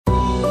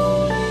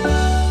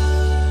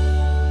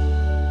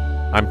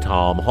I'm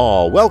Tom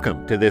Hall.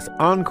 Welcome to this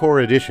encore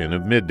edition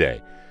of Midday.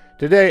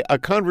 Today, a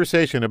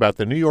conversation about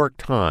the New York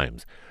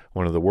Times,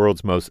 one of the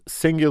world's most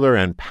singular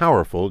and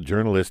powerful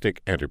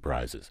journalistic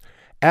enterprises.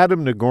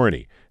 Adam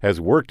Nagourney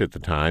has worked at the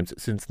Times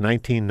since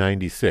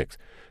 1996,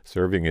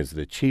 serving as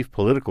the chief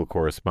political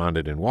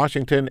correspondent in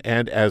Washington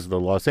and as the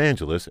Los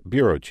Angeles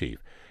bureau chief.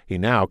 He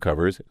now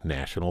covers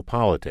national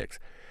politics.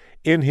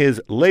 In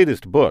his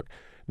latest book,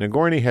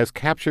 Nagourney has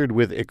captured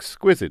with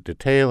exquisite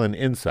detail and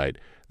insight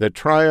the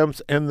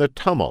triumphs and the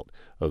tumult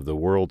of the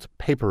world's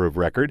paper of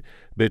record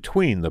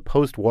between the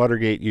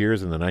post-Watergate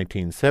years in the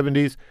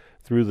 1970s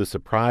through the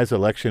surprise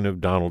election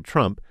of Donald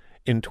Trump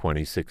in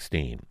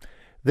 2016.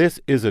 This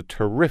is a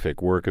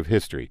terrific work of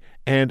history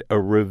and a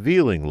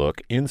revealing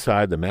look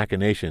inside the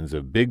machinations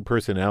of big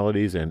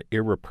personalities and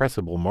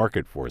irrepressible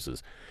market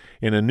forces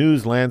in a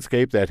news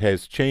landscape that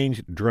has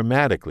changed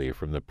dramatically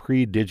from the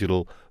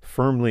pre-digital,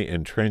 firmly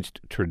entrenched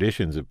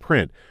traditions of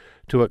print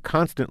to a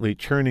constantly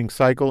churning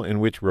cycle in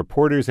which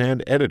reporters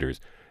and editors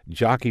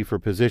jockey for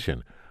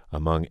position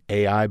among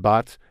AI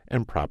bots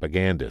and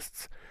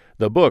propagandists.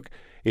 The book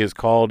is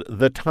called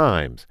The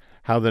Times: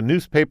 How the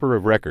Newspaper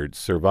of Record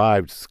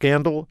Survived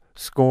Scandal,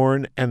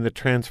 Scorn, and the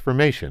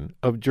Transformation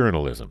of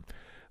Journalism.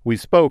 We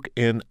spoke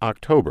in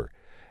October.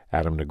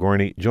 Adam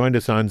Nagourney joined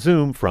us on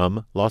Zoom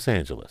from Los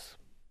Angeles.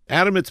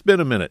 Adam, it's been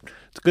a minute.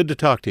 It's good to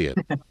talk to you.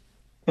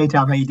 Hey,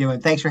 Tom, how you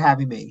doing? Thanks for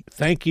having me.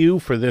 Thank you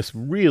for this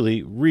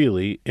really,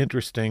 really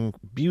interesting,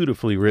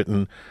 beautifully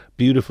written,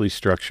 beautifully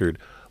structured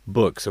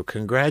book. So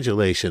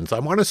congratulations. I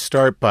want to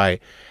start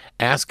by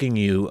asking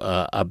you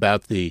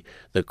about the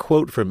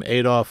quote from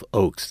Adolph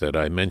Oakes that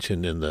I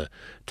mentioned in the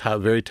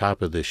very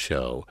top of this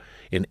show.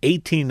 In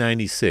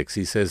 1896,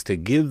 he says,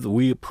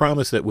 we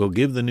promise that we'll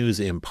give the news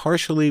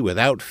impartially,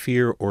 without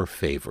fear or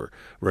favor,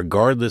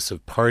 regardless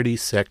of party,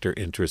 sector,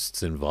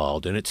 interests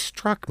involved. And it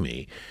struck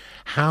me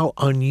how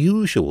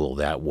unusual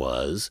that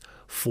was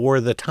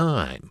for the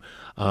time.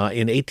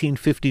 In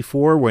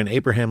 1854, when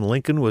Abraham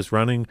Lincoln was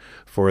running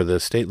for the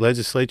state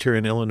legislature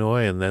in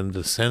Illinois and then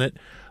the Senate,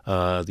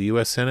 the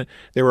U.S. Senate,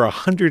 there were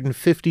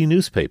 150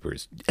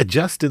 newspapers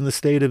just in the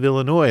state of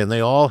Illinois, and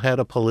they all had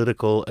a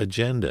political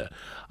agenda.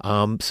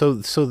 So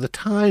the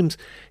Times,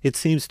 it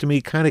seems to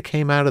me, kind of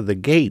came out of the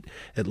gate,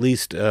 at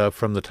least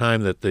from the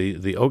time that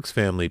the Oakes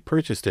family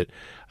purchased it,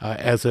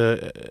 as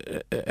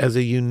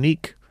a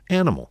unique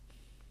animal.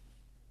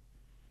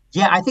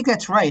 Yeah, I think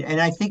that's right.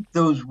 And I think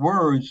those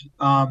words,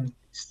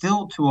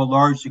 still to a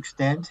large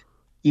extent,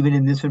 even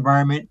in this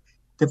environment,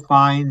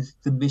 defines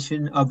the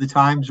mission of the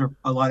Times, or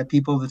a lot of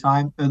people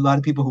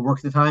who work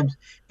at the Times.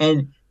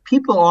 And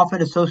people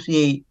often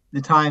associate the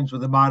Times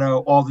with the motto,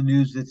 all the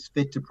news that's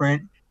fit to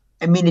print.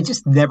 I mean, it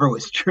just never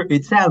was true.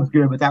 It sounds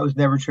good, but that was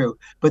never true.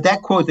 But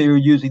that quote that you're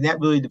using, that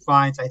really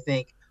defines, I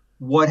think,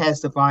 what has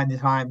defined the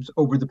Times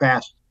over the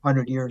past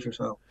 100 years or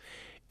so.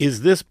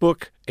 Is this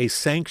book a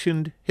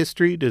sanctioned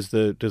history? Does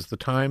the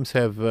Times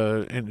have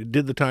and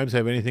did the Times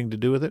have anything to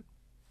do with it?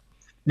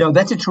 No,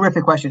 that's a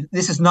terrific question.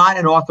 This is not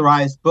an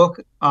authorized book.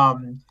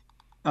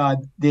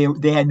 They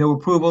had no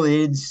approval. They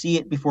didn't see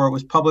it before it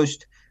was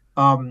published.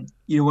 When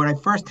I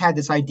first had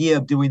this idea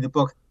of doing the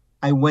book,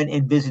 I went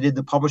and visited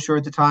the publisher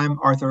at the time,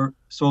 Arthur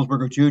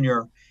Sulzberger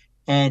Jr.,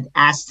 and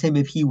asked him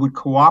if he would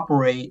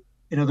cooperate.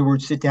 In other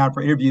words, sit down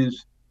for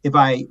interviews if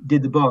I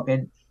did the book.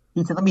 And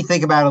he said, let me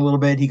think about it a little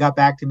bit. He got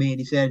back to me and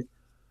he said,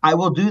 I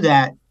will do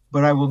that,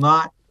 but I will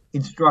not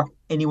instruct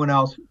anyone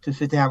else to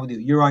sit down with you.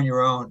 You're on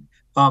your own.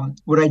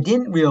 What I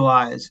didn't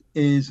realize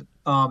is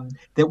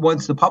that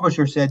once the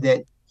publisher said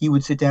that he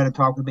would sit down and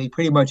talk with me,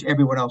 pretty much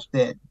everyone else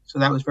did. So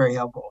that was very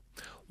helpful.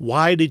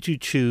 Why did you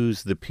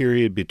choose the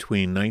period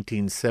between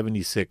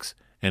 1976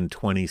 and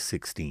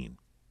 2016?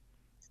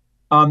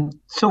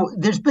 So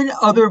there's been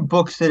other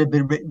books that have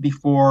been written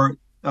before,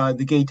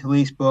 the Gay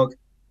Talese book,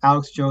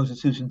 Alex Jones and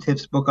Susan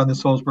Tiff's book on the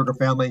Sulzberger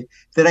family,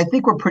 that I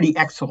think were pretty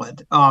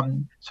excellent.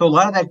 So a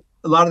lot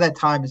of that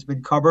time has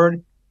been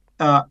covered.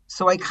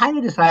 So I kind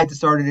of decided to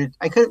start it.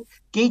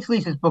 Gay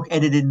Talese's book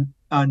ended in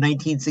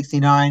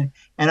 1969,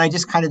 and I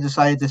just kind of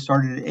decided to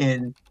start it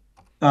in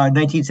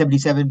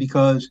 1977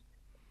 because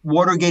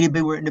Watergate had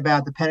been written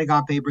about, the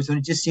Pentagon Papers, and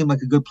it just seemed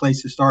like a good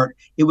place to start.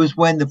 It was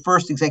when the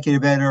first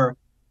executive editor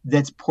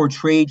that's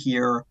portrayed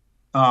here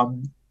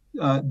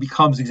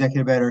becomes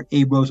executive editor,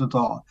 Abe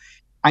Rosenthal.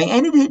 I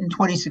ended it in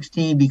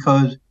 2016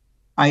 because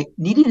I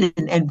needed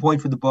an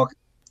endpoint for the book,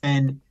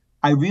 and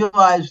I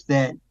realized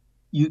that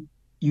you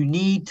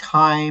need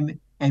time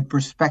and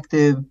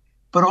perspective,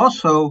 but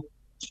also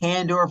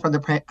candor from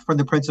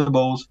the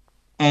principles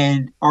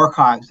and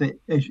archives that,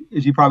 as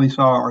you probably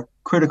saw, are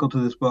critical to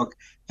this book.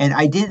 And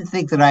I didn't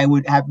think that I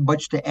would have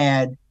much to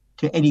add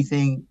to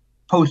anything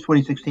post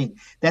 2016.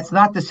 That's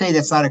not to say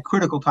that's not a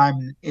critical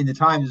time in the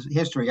Times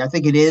history. I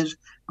think it is,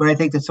 but I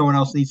think that someone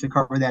else needs to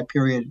cover that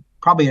period,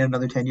 probably in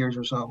another 10 years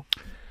or so.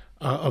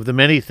 Of the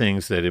many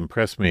things that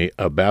impress me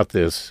about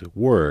this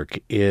work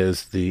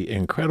is the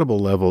incredible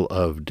level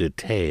of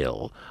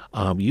detail.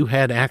 You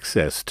had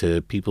access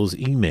to people's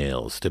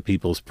emails, to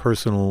people's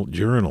personal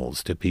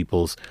journals, to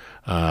people's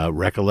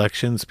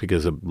recollections,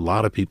 because a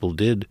lot of people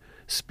did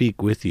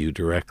speak with you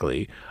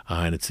directly,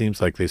 and it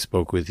seems like they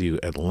spoke with you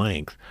at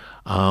length.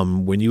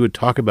 When you would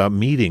talk about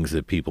meetings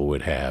that people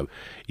would have,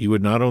 you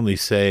would not only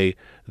say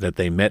that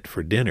they met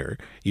for dinner,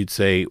 you'd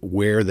say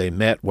where they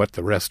met, what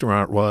the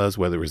restaurant was,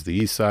 whether it was the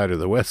east side or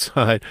the west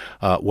side,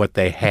 what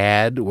they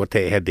had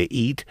to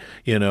eat,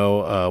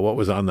 what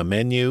was on the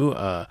menu.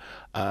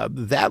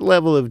 That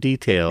level of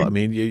detail. I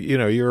mean,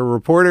 you're a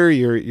reporter.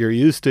 You're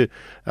used to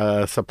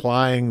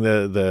supplying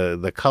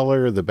the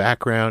color, the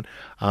background.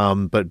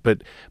 But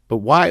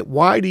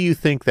why do you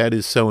think that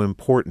is so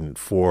important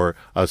for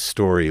a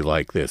story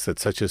like this?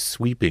 It's such a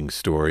sweeping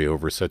story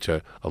over such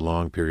a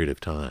long period of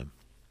time.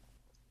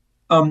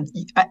 Um,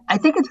 I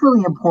think it's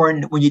really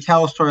important when you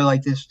tell a story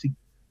like this to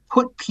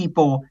put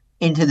people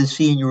into the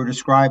scene you were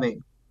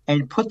describing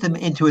and put them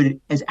into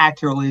it as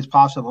accurately as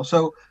possible.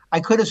 So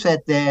I could have said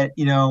that,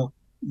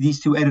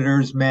 these two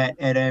editors met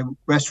at a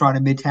restaurant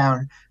in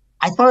Midtown.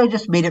 I thought I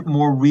just made it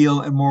more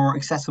real and more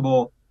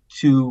accessible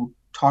to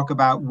talk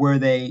about where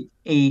they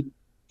ate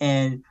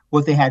and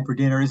what they had for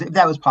dinner, if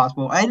that was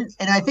possible. And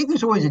I think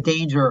there's always a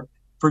danger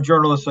for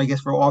journalists, I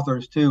guess for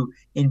authors too,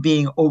 in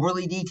being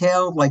overly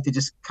detailed, like to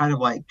just kind of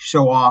like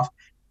show off.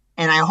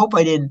 And I hope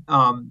I didn't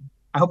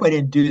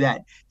do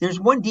that. There's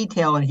one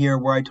detail in here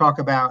where I talk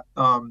about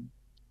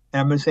and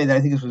I'm going to say that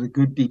I think this was a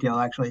good detail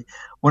actually.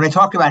 When I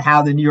talk about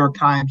how the New York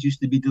Times used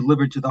to be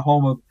delivered to the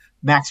home of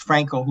Max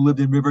Frankel, who lived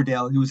in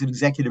Riverdale, he was an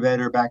executive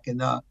editor back in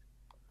the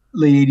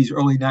late 80s,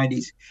 early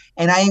 90s.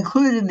 And I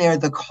included in there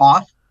the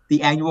cost,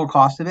 the annual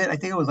cost of it. I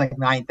think it was like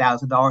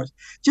 $9,000,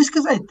 just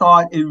because I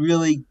thought it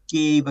really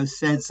gave a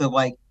sense of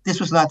like,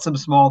 this was not some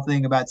small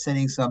thing about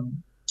sending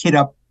some kid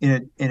up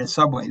in a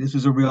subway. This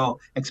was a real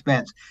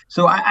expense.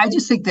 So I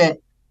just think that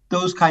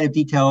those kind of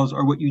details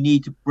are what you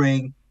need to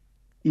bring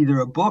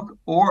either a book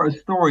or a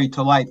story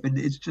to life. And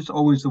it's just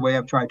always the way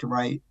I've tried to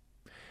write.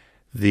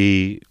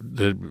 The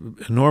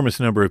enormous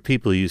number of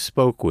people you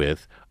spoke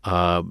with,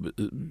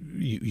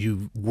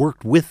 you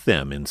worked with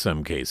them in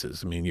some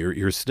cases. I mean,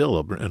 you're still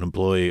an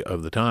employee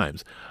of the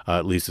Times,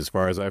 at least as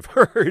far as I've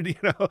heard.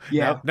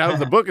 Yeah. Now that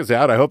the book is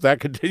out, I hope that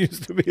continues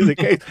to be the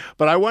case.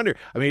 But I wonder,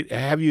 I mean,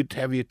 have you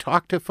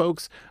talked to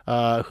folks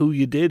who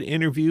you did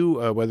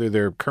interview, whether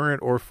they're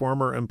current or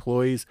former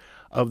employees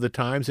of the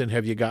Times, and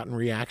have you gotten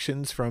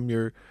reactions from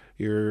your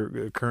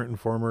current and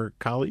former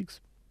colleagues?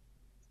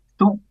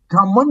 So,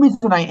 Tom, one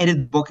reason I ended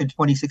the book in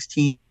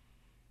 2016,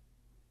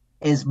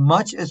 as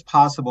much as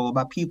possible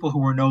about people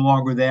who are no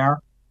longer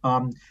there,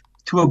 um,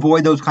 to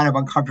avoid those kind of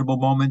uncomfortable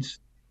moments.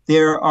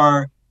 There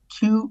are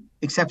two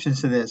exceptions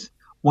to this.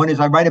 One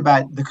is I write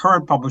about the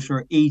current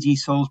publisher, A.G.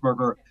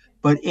 Sulzberger,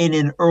 but in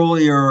an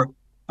earlier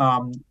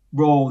um,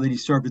 role that he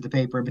served at the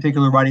paper, in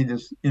particular, writing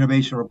this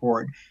innovation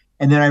report.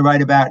 And then I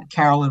write about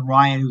Carolyn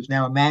Ryan, who's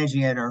now a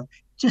managing editor,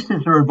 just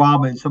as her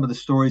involvement in some of the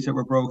stories that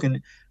were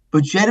broken.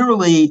 But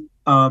generally,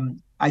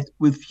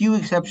 with few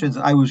exceptions,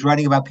 I was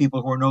writing about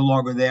people who are no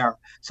longer there.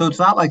 So it's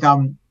not like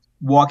I'm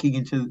walking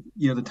into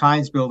the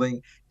Times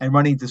building and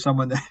running to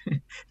someone that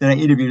that I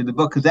interviewed in the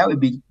book, because that would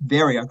be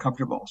very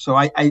uncomfortable. So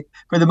I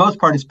for the most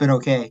part, it's been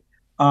okay.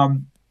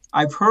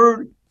 I've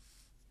heard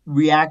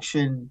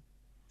reaction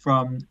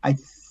from, I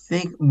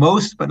think,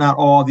 most but not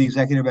all of the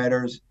executive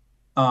editors.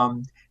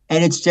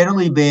 And it's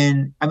generally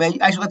been, I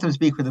mean, I should let them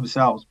speak for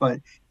themselves,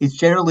 but it's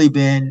generally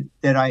been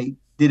that I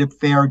did a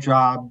fair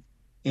job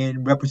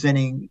in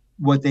representing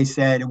what they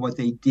said and what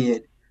they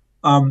did.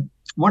 One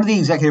of the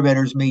executive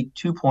editors made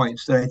 2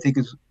 points that I think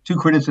is two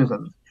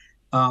criticisms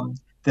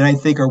that I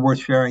think are worth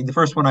sharing. The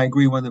first one I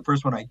agree with, the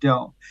first one I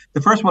don't.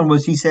 The first one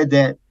was he said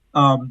that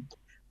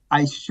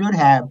I should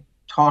have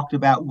talked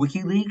about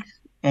WikiLeaks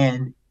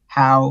and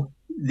how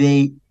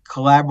they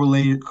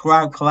collaborated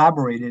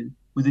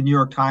with the New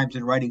York Times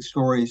in writing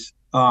stories.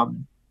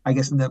 I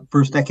guess in the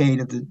first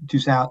decade of the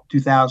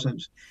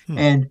 2000s, Hmm.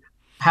 and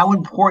how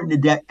important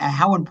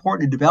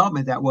a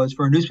development that was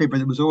for a newspaper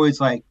that was always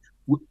like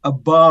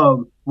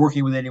above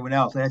working with anyone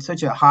else. It had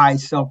such a high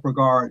self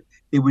regard;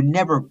 they would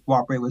never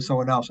cooperate with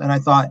someone else. And I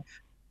thought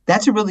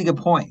that's a really good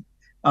point.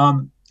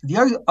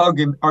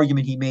 The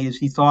argument he made is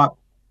he thought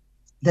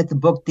that the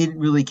book didn't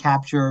really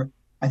capture,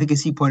 I think,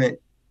 as he put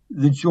it,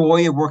 the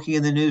joy of working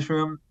in the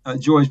newsroom.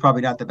 Joy is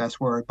probably not the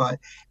best word,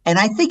 and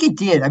I think it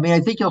did. I mean,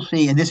 I think you'll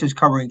see, and this is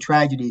covering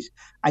tragedies.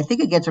 I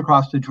think it gets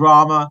across the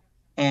drama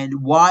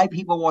and why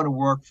people want to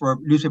work for a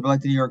newspaper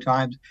like the New York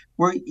Times,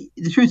 where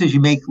the truth is you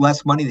make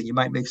less money than you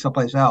might make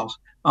someplace else.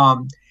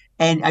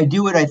 And I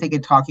do it, I think,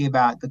 in talking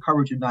about the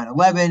coverage of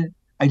 9/11.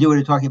 I do it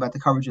in talking about the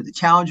coverage of the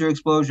Challenger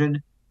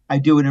explosion. I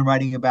do it in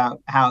writing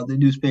about how the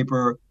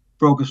newspaper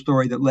broke a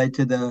story that led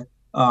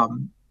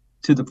um,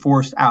 to the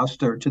forced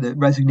ouster, to the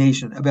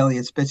resignation of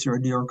Eliot Spitzer, a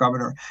New York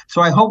governor.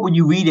 So I hope when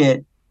you read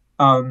it,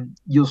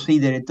 you'll see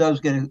that it does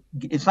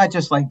it's not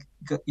just like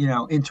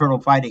internal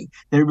fighting,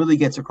 that it really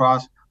gets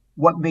across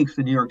what makes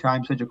the New York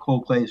Times such a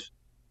cool place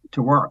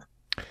to work.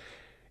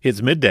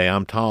 It's midday.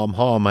 I'm Tom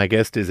Hall. My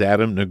guest is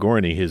Adam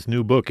Nagourney. His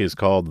new book is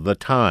called The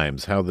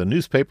Times, How the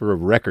Newspaper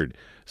of Record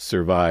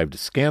Survived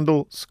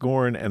Scandal,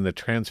 Scorn, and the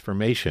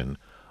Transformation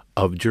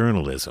of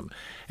Journalism.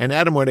 And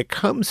Adam, when it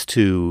comes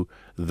to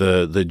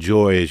the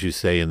joy, as you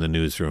say, in the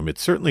newsroom, it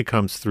certainly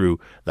comes through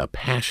the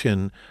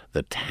passion,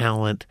 the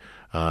talent,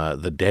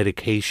 the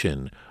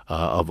dedication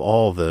of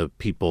all the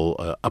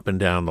people up and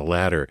down the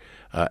ladder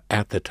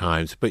at the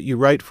Times. But you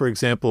write, for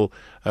example,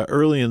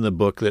 early in the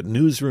book that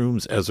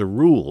newsrooms, as a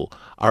rule,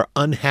 are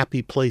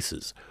unhappy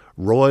places,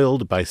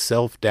 roiled by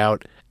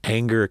self-doubt,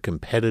 anger,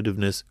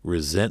 competitiveness,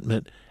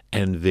 resentment,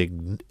 and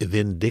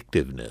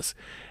vindictiveness.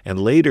 And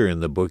later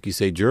in the book, you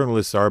say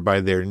journalists are by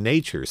their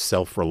nature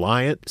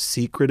self-reliant,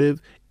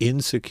 secretive,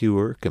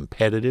 insecure,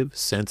 competitive,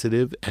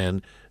 sensitive,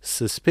 and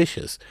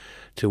suspicious.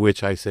 To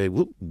which I say,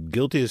 well,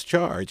 guilty as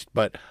charged.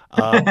 But do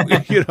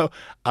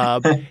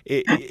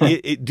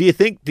you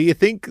think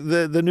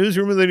the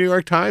newsroom of the New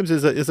York Times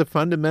is a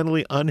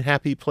fundamentally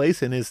unhappy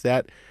place, and is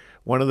that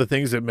one of the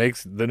things that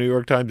makes the New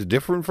York Times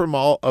different from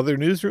all other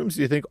newsrooms?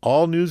 Do you think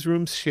all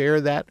newsrooms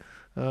share that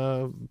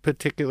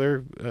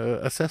particular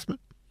assessment?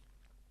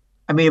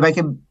 I mean, if I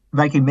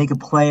can make a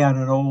play on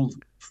an old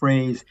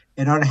phrase,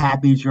 an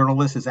unhappy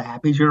journalist is a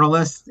happy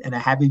journalist, and a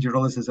happy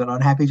journalist is an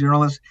unhappy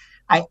journalist.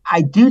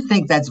 I do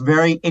think that's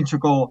very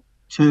integral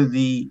to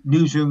the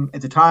newsroom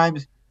at the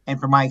Times. And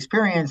from my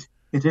experience,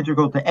 it's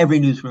integral to every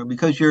newsroom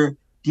because you're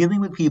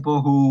dealing with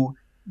people who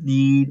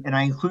need, and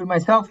I include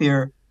myself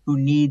here, who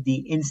need the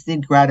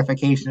instant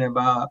gratification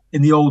of,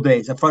 in the old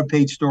days, a front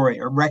page story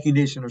or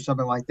recognition or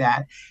something like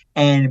that.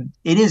 And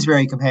it is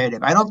very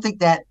competitive. I don't think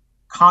that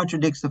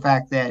contradicts the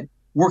fact that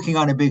working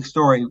on a big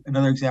story,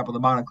 another example,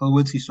 the Monica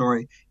Lewinsky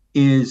story,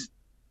 is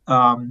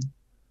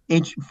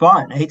it's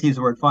fun. I hate to use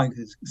the word fun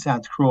because it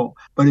sounds cruel,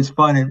 but it's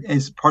fun and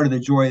it's part of the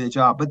joy of the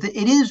job. But it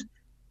is,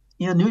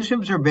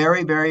 newsrooms are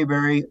very, very,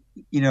 very,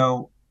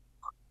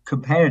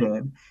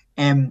 competitive.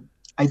 And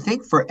I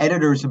think for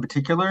editors in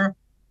particular,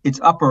 it's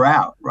up or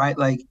out, right?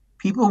 Like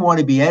people who want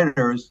to be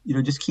editors,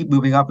 just keep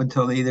moving up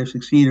until they either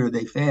succeed or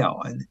they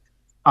fail. And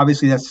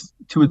obviously that's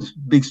two of the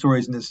big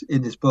stories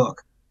in this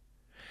book.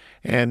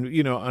 And,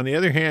 on the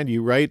other hand,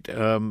 you write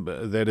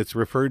that it's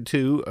referred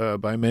to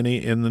by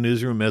many in the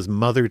newsroom as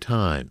Mother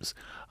Times.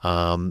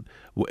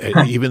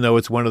 Even though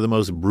it's one of the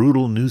most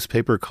brutal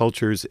newspaper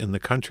cultures in the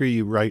country,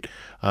 you write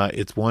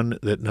it's one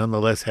that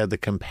nonetheless had the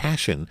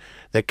compassion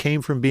that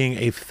came from being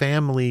a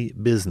family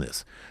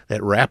business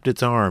that wrapped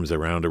its arms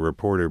around a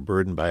reporter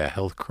burdened by a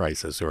health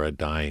crisis or a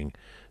dying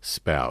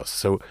spouse.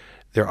 So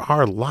there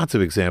are lots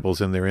of examples,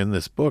 and they're in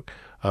this book,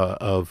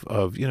 of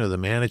the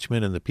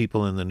management and the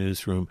people in the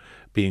newsroom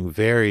being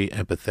very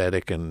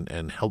empathetic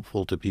and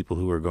helpful to people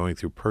who are going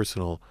through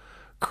personal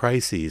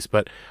crises.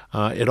 But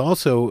it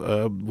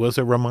also was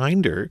a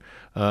reminder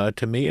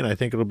to me, and I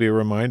think it'll be a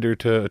reminder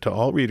to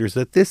all readers,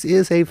 that this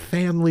is a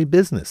family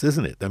business,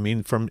 isn't it? I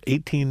mean, from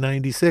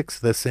 1896,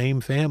 the same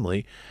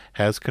family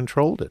has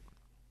controlled it.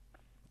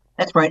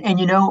 That's right.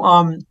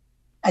 And,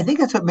 I think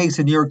that's what makes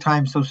the New York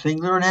Times so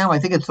singular now. I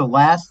think it's the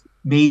last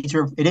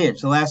major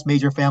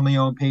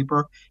family-owned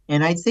paper.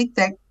 And I think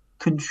that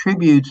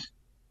contributes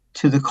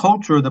to the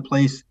culture of the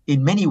place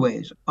in many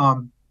ways.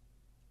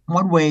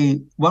 One way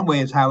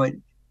is how it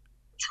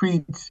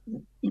treats,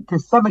 to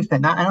some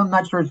extent, and I'm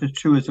not sure it's as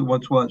true as it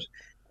once was,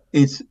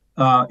 its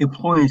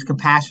employees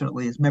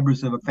compassionately as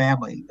members of a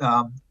family,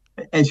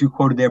 as you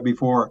quoted there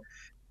before.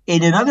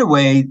 In another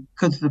way,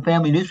 because it's a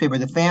family newspaper,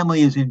 the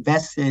family is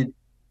invested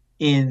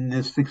in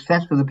the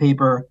success of the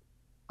paper,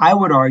 I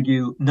would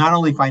argue, not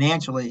only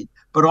financially,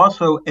 but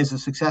also as a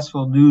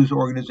successful news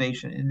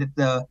organization. And that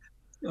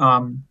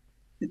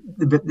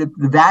the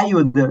value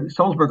of the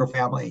Sulzberger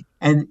family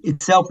and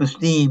its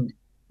self-esteem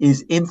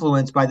is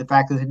influenced by the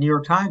fact that the New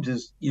York Times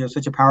is,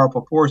 such a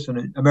powerful force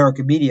in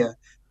American media.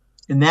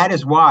 And that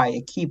is why,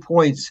 at key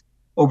points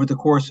over the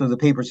course of the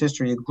paper's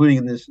history, including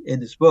in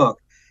this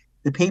book,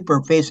 the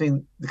paper,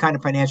 facing the kind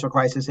of financial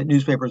crisis that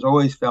newspapers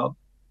always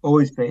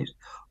faced,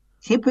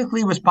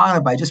 typically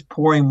responded by just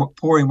pouring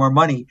more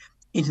money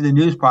into the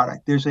news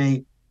product. There's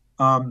a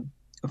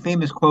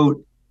famous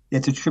quote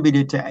that's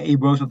attributed to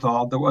Abe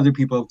Rosenthal, though other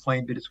people have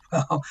claimed it as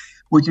well,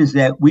 which is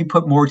that we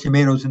put more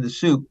tomatoes in the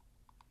soup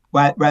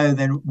rather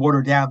than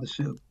water down the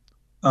soup.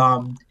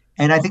 And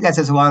I think that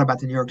says a lot about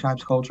the New York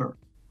Times culture.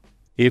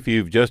 If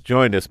you've just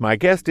joined us, my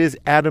guest is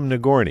Adam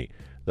Nagourney,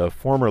 the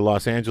former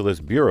Los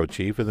Angeles bureau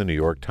chief of the New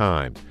York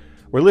Times.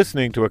 We're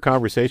listening to a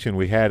conversation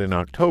we had in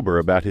October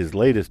about his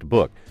latest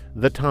book,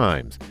 The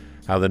Times,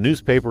 How the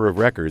Newspaper of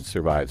Record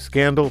Survived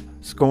Scandal,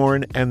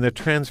 Scorn, and the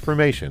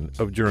Transformation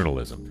of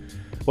Journalism.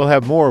 We'll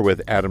have more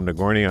with Adam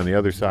Nagourney on the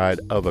other side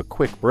of a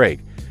quick break.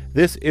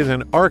 This is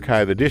an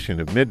archive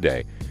edition of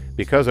Midday.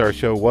 Because our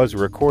show was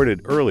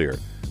recorded earlier,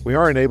 we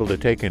aren't able to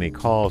take any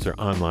calls or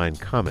online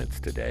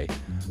comments today.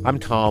 I'm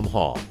Tom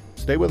Hall.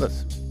 Stay with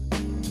us.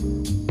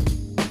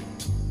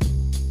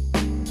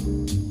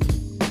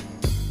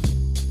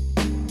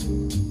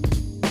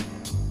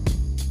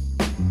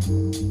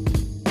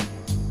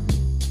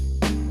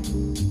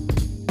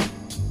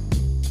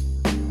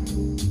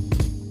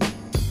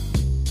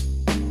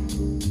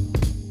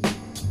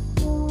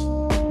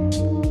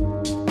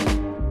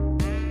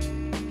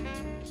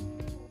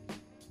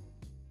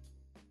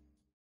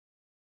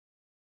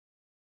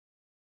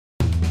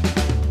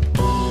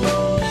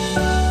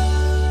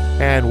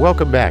 and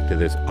welcome back to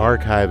this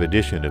archive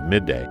edition of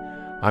Midday.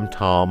 I'm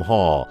Tom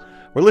Hall.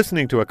 We're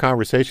listening to a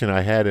conversation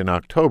I had in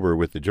October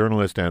with the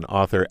journalist and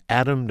author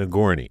Adam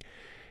Nagourney.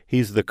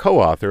 He's the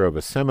co-author of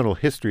a seminal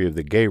history of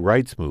the gay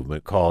rights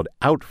movement called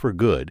Out for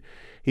Good.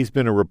 He's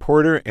been a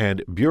reporter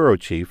and bureau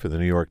chief for the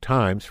New York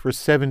Times for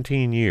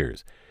 17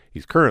 years.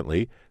 He's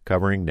currently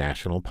covering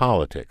national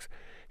politics.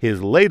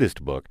 His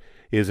latest book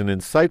is an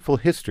insightful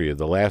history of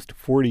the last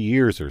 40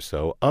 years or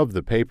so of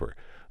the paper,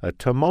 a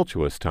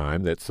tumultuous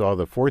time that saw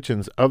the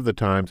fortunes of the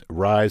Times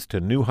rise to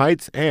new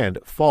heights and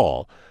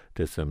fall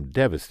to some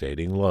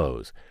devastating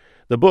lows.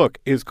 The book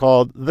is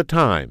called The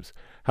Times: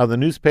 How the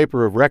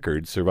Newspaper of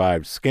Record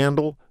Survived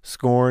Scandal,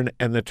 Scorn,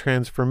 and the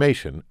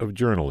Transformation of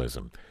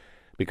Journalism.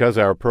 Because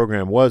our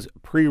program was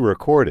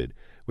pre-recorded,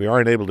 we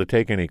aren't able to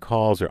take any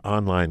calls or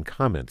online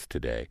comments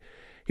today.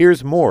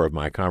 Here's more of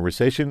my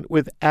conversation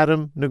with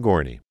Adam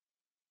Nagourney.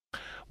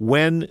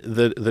 When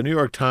the New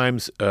York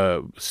Times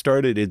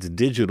started its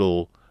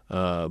digital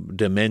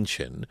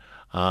dimension,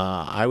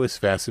 I was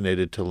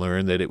fascinated to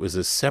learn that it was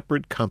a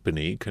separate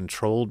company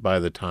controlled by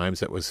the Times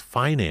that was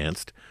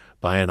financed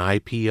by an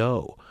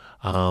IPO,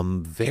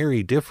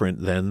 very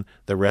different than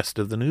the rest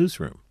of the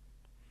newsroom.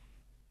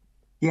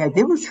 Yeah,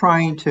 there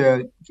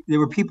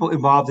were people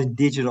involved in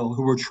digital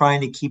who were trying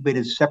to keep it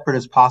as separate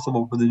as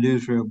possible from the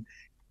newsroom.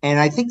 And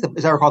I think,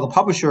 as I recall, the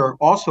publisher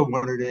also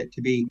wanted it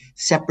to be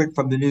separate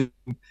from the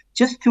newsroom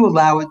just to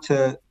allow it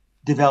to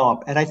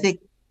develop. And I think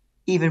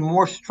even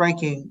more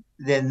striking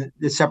than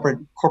the separate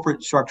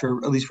corporate structure,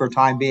 at least for a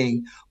time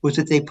being, was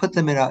that they put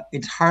them in an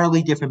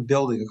entirely different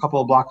building a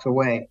couple of blocks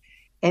away.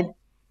 And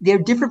they're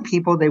different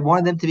people. They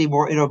wanted them to be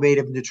more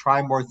innovative and to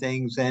try more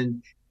things.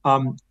 And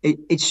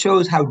it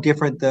shows how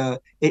different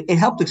it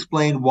helped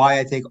explain why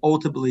I think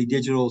ultimately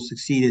digital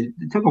succeeded.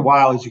 It took a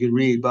while, as you could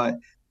read, but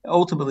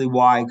ultimately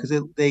why, because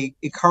they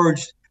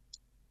encouraged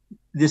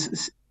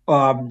this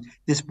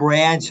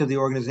branch of the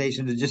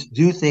organization to just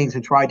do things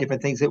and try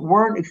different things that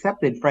weren't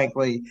accepted,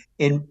 frankly,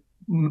 in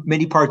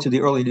many parts of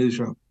the early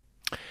newsroom.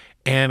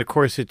 And of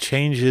course, it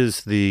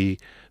changes the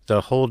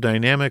whole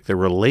dynamic, the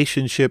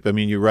relationship. I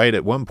mean, you write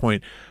at one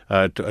point,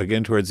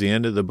 again towards the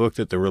end of the book,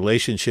 that the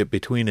relationship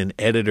between an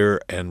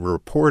editor and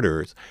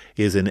reporters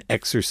is an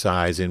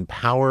exercise in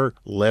power,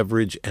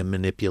 leverage, and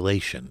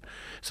manipulation.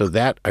 So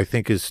that, I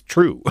think, is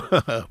true.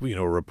 A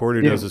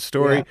reporter does a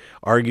story,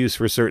 argues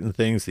for certain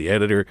things, the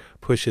editor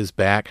pushes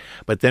back.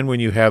 But then when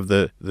you have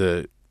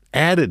the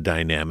added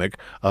dynamic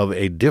of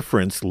a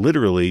difference,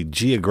 literally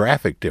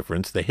geographic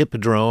difference, the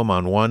hippodrome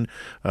on one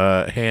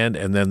hand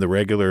and then the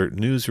regular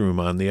newsroom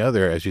on the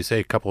other, as you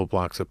say, a couple of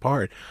blocks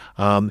apart,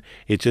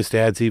 it just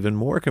adds even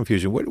more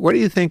confusion. What do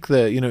you think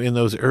in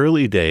those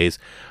early days,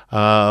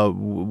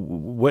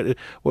 what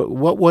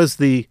was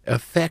the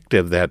effect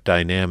of that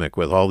dynamic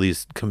with all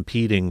these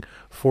competing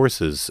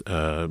forces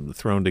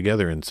thrown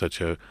together in such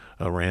a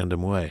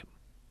random way?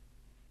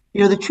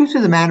 The truth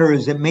of the matter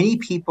is that many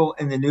people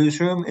in the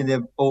newsroom, in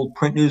the old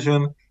print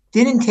newsroom,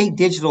 didn't take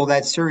digital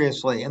that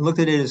seriously and looked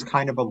at it as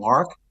kind of a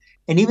lark.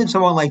 And even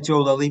someone like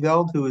Joe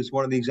Lelyveld, who is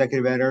one of the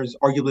executive editors,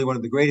 arguably one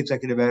of the great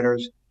executive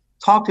editors,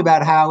 talked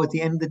about how at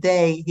the end of the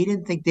day, he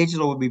didn't think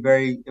digital would be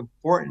very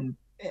important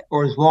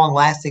or as long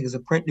lasting as a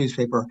print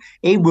newspaper.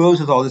 Abe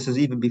Rosenthal, this is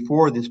even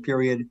before this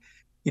period,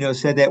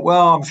 said that,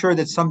 well, I'm sure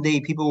that someday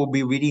people will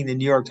be reading the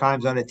New York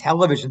Times on a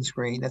television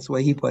screen. That's the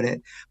way he put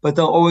it. But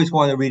they'll always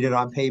want to read it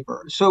on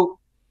paper. So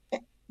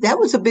that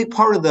was a big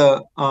part of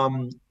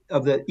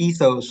the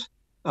ethos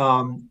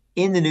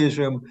in the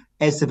newsroom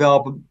as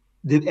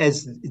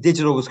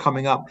digital was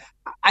coming up.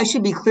 I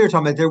should be clear,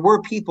 Tom, that there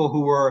were people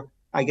who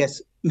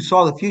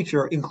saw the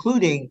future,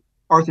 including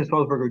Arthur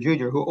Sulzberger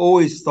Jr., who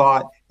always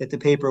thought that the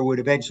paper would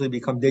eventually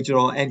become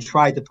digital and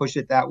tried to push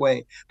it that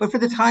way. But for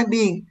the time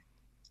being,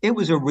 it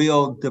was a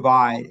real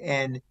divide,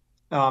 and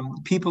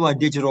people on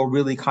digital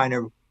really kind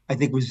of, I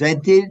think,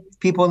 resented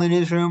people in the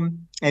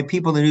newsroom, and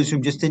people in the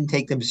newsroom just didn't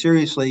take them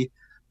seriously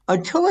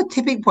until a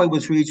tipping point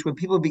was reached when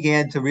people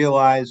began to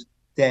realize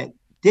that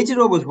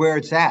digital was where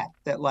it's at.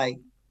 That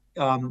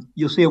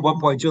you'll see at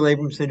one point, Jill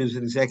Abramson, who's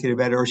an executive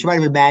editor, or she might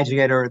have been managing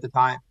editor at the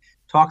time,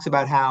 talks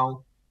about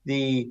how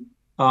the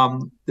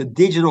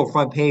digital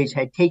front page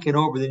had taken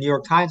over the New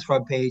York Times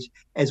front page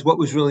as what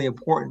was really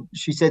important.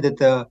 She said that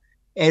the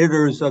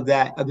editors of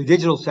the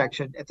digital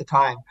section at the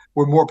time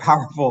were more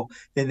powerful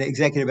than the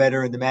executive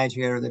editor and the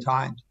managing editor of the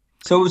Times.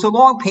 So it was a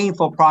long,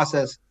 painful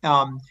process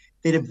that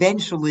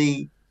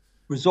eventually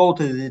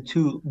resulted in the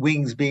two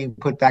wings being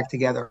put back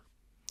together.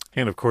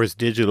 And of course,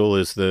 digital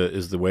is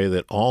the way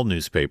that all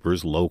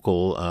newspapers,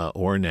 local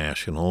or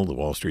national, the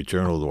Wall Street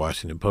Journal, the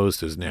Washington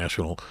Post as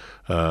national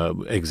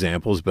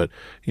examples. But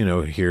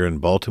here in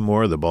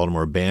Baltimore, the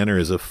Baltimore Banner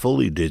is a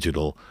fully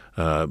digital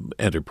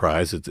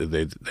enterprise.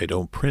 They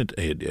don't print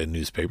a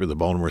newspaper. The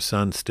Baltimore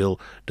Sun still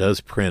does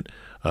print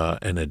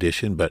an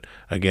edition, but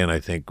again, I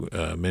think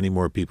many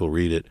more people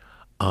read it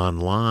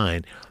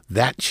online.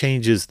 That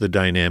changes the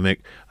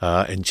dynamic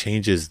and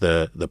changes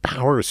the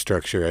power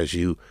structure as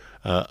you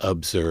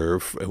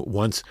observe.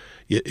 Once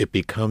it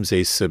becomes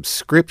a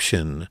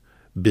subscription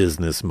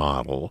business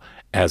model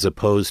as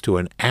opposed to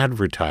an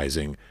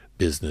advertising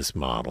business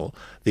model,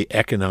 the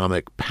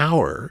economic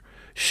power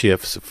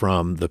shifts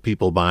from the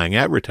people buying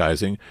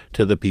advertising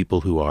to the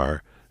people who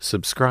are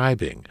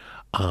subscribing.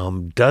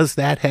 Does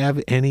that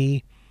have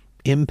any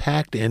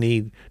impact?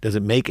 Does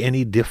it make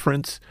any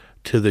difference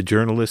to the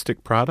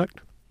journalistic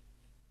product?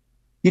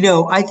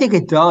 I think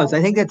it does.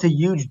 I think that's a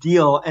huge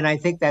deal. And I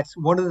think that's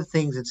one of the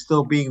things that's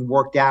still being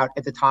worked out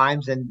at the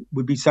Times and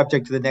would be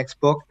subject to the next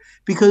book.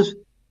 Because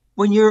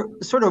when you're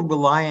sort of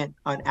reliant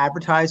on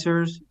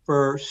advertisers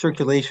for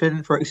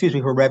circulation, for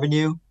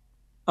revenue,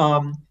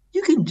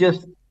 you can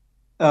just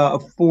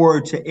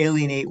afford to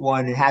alienate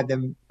one and have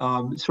them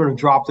sort of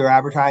drop their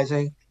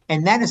advertising.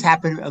 And that has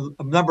happened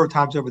a number of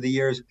times over the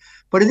years.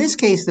 But in this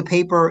case, the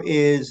paper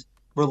is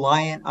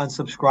reliant on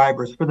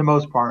subscribers for the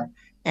most part,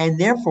 and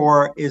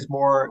therefore is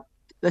more,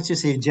 let's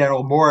just say in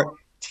general, more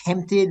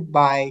tempted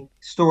by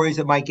stories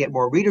that might get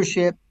more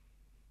readership,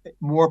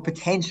 more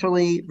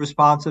potentially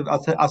responsive.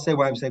 I'll say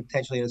what I'm saying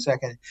potentially in a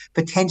second.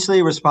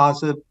 Potentially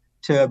responsive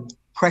to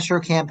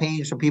pressure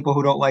campaigns from people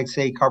who don't like,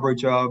 say,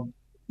 coverage of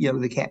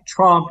the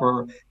Trump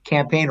or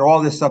campaign or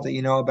all this stuff that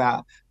you know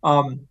about.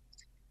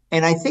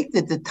 And I think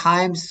that the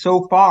Times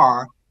so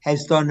far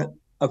has done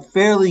a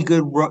fairly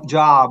good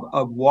job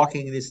of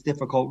walking this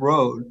difficult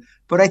road.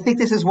 But I think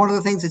this is one of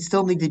the things that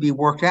still need to be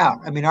worked out.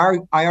 I mean, I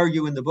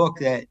argue in the book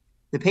that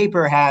the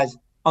paper has,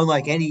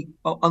 unlike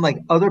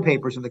other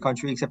papers in the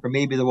country, except for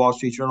maybe the Wall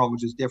Street Journal,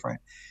 which is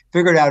different,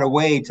 figured out a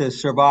way to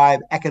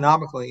survive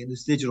economically in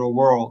this digital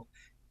world.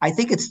 I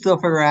think it's still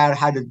figuring out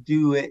how to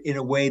do it in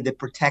a way that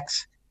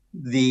protects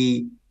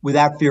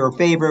without fear or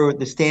favor,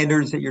 the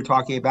standards that you're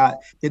talking about,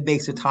 that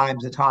makes the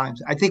Times the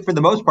Times. I think for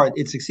the most part,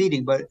 it's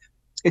succeeding, but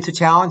it's a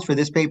challenge for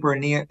this paper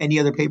and any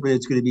other paper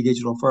that's going to be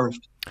digital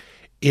first.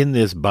 In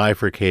this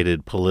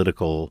bifurcated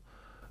political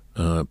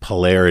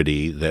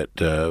polarity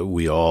that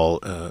we all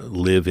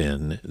live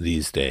in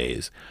these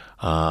days,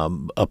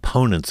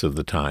 opponents of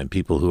the Times,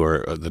 people who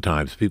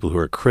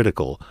are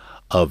critical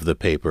of the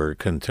paper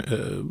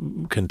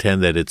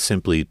contend that it's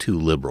simply too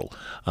liberal.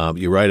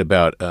 You write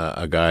about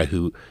a guy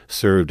who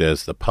served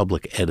as the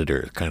public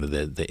editor, kind of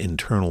the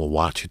internal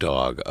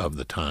watchdog of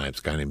the Times,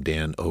 a guy named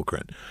Dan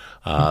Okren,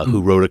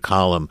 who wrote a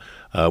column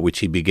which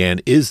he began,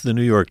 "Is the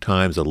New York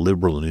Times a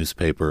liberal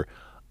newspaper?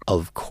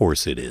 Of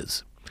course it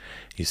is."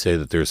 You say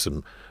that there's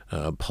some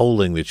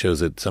polling that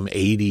shows that some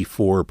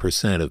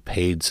 84% of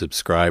paid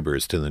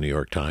subscribers to the New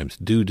York Times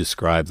do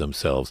describe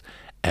themselves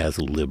as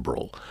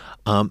liberal.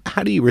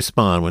 How do you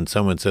respond when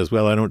someone says,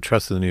 "Well, I don't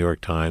trust the New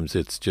York Times.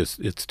 It's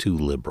too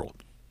liberal"?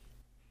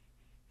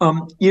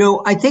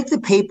 I think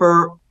the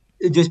paper,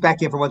 just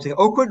back in for one second,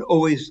 Oakwood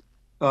always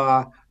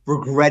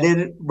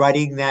regretted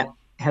writing that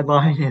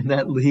headline and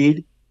that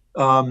lead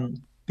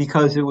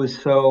because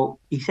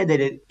he said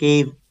that it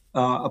gave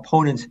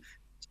opponents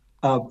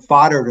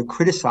fodder to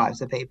criticize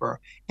the paper.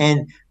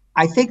 And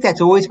I think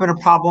that's always been a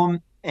problem,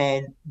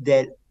 and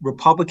that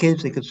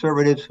Republicans and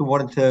conservatives who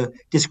wanted to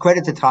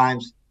discredit the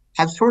Times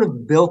have sort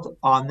of built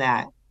on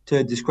that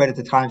to discredit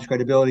the Times'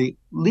 credibility,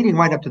 leading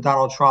right up to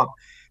Donald Trump.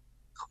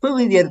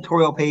 Clearly, the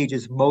editorial page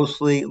is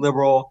mostly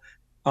liberal.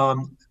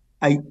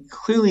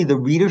 Clearly, the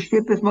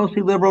readership is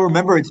mostly liberal.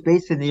 Remember, it's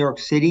based in New York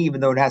City,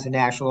 even though it has a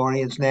national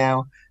audience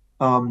now.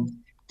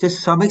 To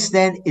some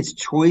extent, its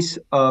choice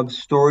of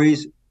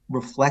stories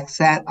reflects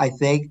that, I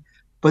think.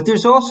 But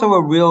there's also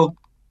a real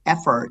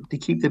effort to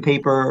keep the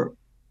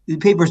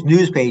paper's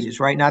news pages,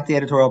 right, not the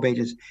editorial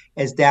pages,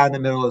 as down the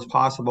middle as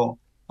possible.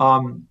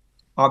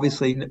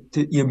 Obviously,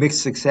 to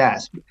mixed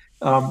success.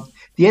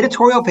 The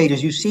editorial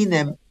pages, you've seen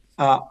them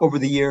over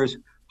the years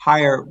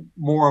hire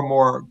more and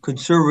more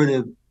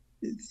conservative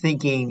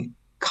thinking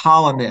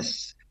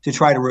columnists to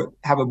try to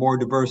have a more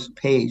diverse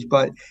page.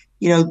 But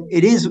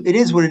it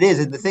is what it is.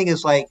 And the thing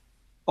is, like,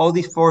 all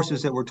these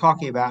forces that we're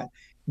talking about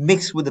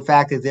mixed with the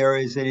fact that there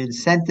is an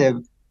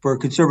incentive for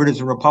conservatives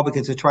and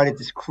Republicans to try to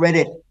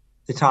discredit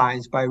the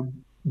Times by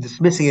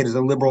dismissing it as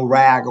a liberal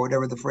rag or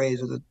whatever the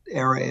phrase of the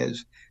era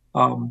is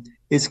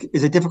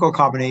a difficult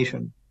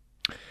combination.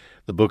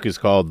 The book is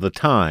called The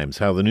Times,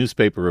 How the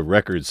Newspaper of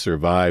Record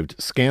Survived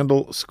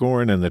Scandal,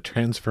 Scorn, and the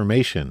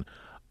Transformation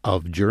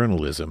of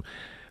Journalism.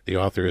 The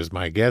author is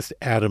my guest,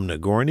 Adam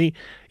Nagourney.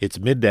 It's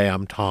midday.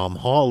 I'm Tom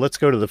Hall. Let's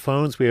go to the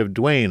phones. We have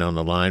Dwayne on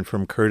the line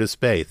from Curtis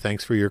Bay.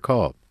 Thanks for your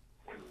call.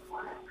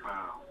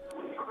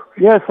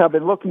 Yes, I've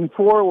been looking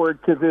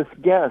forward to this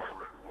guest.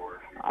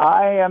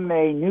 I am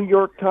a New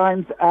York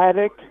Times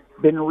addict,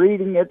 been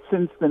reading it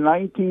since the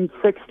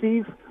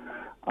 1960s.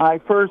 I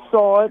first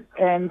saw it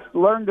and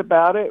learned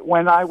about it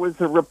when I was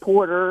a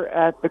reporter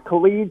at the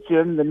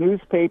Collegian, the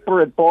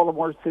newspaper at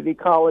Baltimore City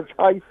College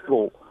High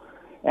School.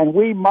 And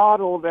we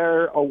modeled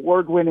our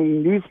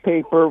award-winning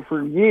newspaper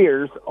for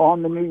years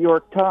on the New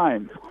York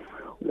Times.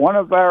 One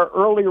of our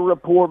early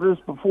reporters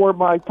before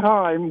my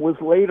time was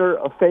later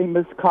a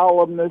famous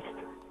columnist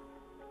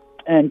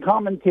and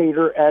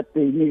commentator at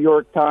the New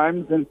York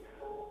Times, and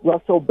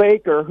Russell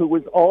Baker, who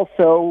was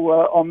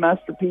also on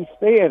Masterpiece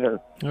Theater.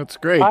 That's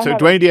great. So,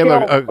 Dwayne, do you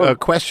have a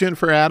question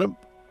for Adam?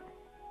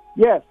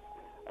 Yes.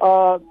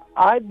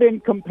 I've been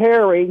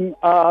comparing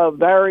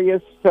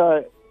various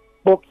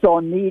books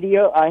on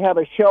media. I have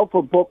a shelf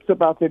of books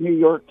about the New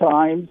York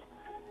Times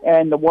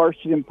and the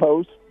Washington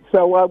Post.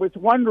 So I was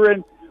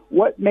wondering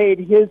what made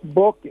his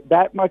book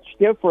that much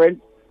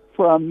different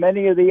from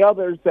many of the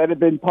others that have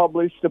been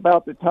published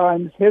about the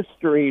Times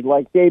history,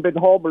 like David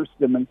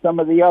Halberstam and some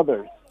of the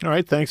others. All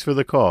right. Thanks for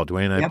the call,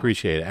 Dwayne. I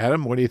appreciate it.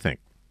 Adam, what do you think?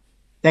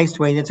 Thanks,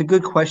 Dwayne. That's a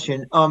good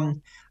question.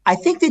 I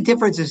think the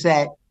difference is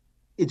that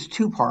it's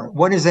two-part.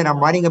 One is that I'm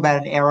writing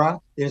about an era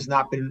that has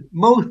not been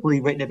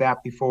mostly written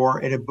about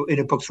before in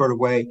a book sort of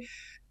way.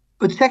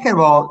 But second of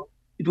all,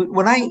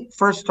 when I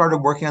first started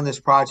working on this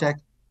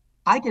project,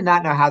 I did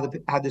not know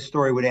how this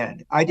story would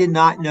end. I did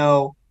not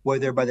know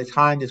whether by the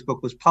time this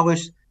book was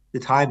published, the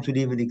Times would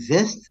even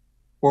exist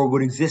or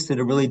would exist in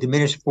a really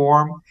diminished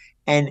form.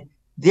 And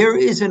there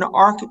is an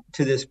arc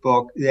to this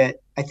book that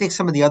I think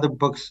some of the other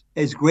books,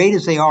 as great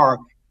as they are,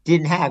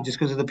 didn't have just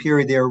because of the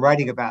period they were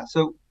writing about.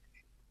 So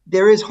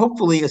there is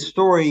hopefully a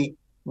story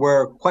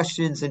where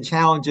questions and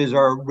challenges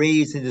are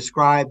raised and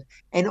described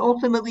and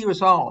ultimately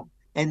resolved.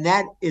 And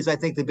that is, I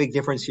think, the big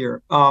difference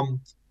here.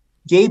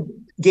 Gay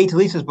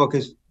Talese's book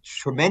is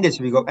tremendous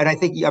if you go, and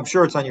I'm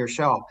sure it's on your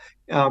shelf.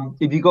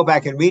 If you go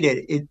back and read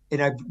it,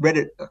 and I've read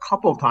it a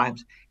couple of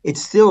times, it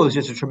still is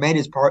just a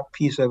tremendous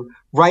piece of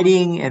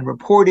writing and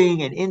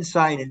reporting and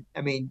insight. And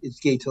I mean, it's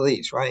Gay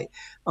Talese, right?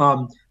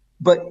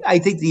 But I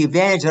think the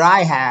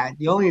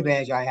only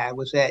advantage I had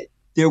was that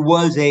there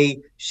was a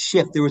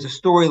shift. There was a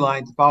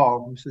storyline to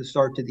follow from the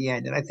start to the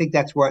end. And I think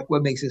that's what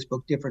makes this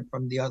book different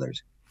from the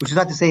others, which is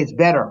not to say it's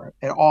better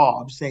at all.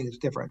 I'm saying it's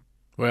different.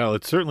 Well,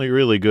 it's certainly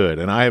really good,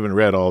 and I haven't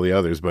read all the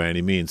others by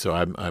any means, so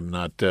I'm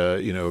not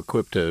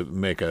equipped to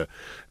make a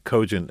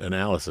cogent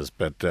analysis.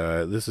 But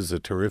this is a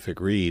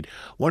terrific read.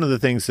 One of the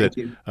things that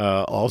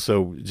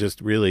also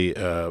just really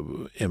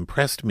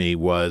impressed me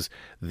was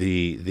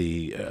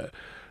the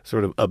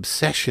sort of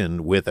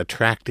obsession with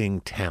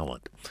attracting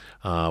talent.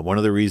 One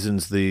of the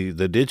reasons the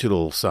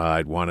digital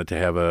side wanted to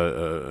have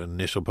a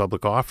initial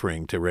public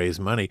offering to raise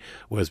money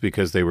was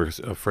because they were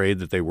afraid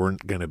that they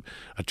weren't going to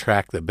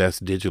attract the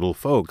best digital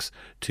folks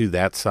to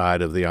that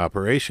side of the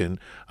operation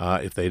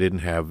if they didn't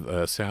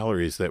have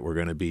salaries that were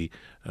going to be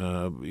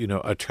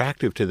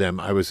attractive to them.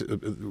 I was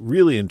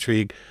really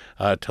intrigued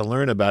to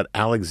learn about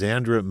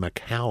Alexandra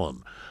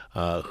McCallum,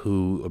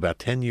 who about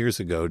 10 years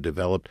ago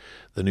developed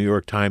the New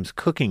York Times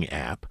cooking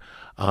app,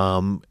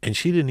 and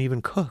she didn't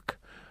even cook.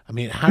 I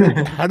mean,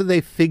 how did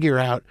they figure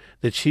out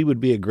that she would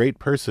be a great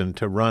person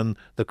to run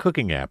the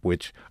cooking app,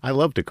 which I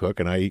love to cook,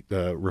 and I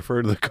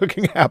refer to the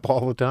cooking app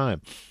all the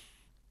time.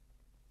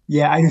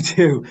 Yeah, I do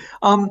too.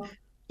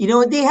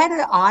 They had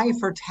an eye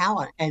for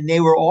talent, and they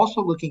were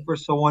also looking for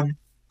someone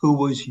who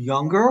was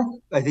younger.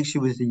 I think she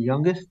was the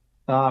youngest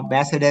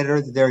masthead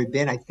editor that there had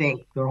been, I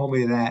think. Don't hold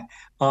me to that.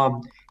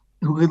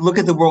 Who could look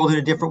at the world in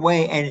a different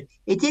way. And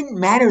it didn't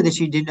matter that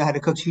she didn't know how to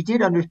cook. She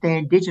did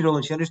understand digital,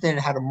 and she understood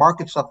how to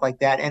market stuff like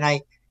that. And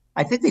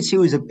I think that she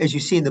was, as you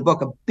see in the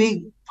book, a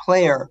big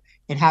player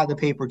in how the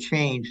paper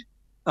changed.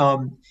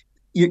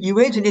 You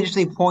raised an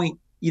interesting point.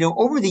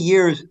 Over the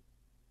years,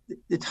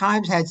 the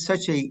Times had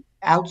such a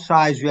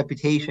outsized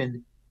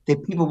reputation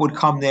that people would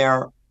come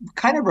there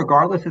kind of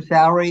regardless of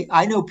salary.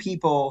 I know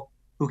people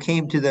who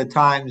came to the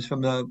Times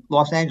from the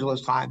Los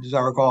Angeles Times, as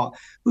I recall,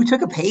 who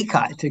took a pay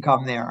cut to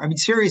come there. I mean,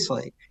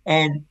 seriously.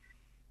 And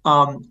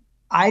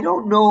I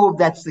don't know if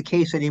that's the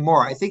case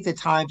anymore. I think the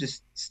Times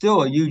is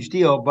still a huge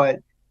deal, but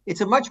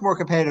it's a much more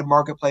competitive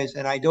marketplace.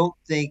 And I don't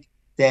think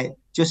that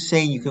just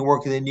saying you can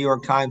work at the New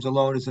York Times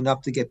alone is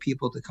enough to get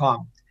people to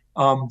come.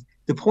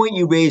 The point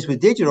you raised with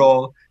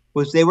digital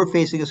was they were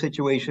facing a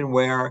situation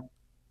where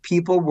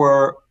people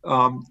were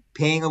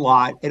paying a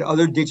lot at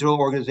other digital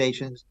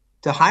organizations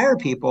to hire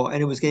people,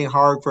 and it was getting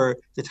hard for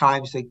the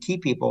Times to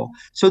keep people.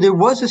 So there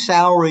was a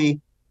salary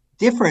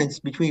difference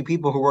between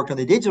people who worked on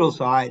the digital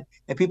side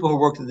and people who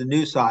worked on the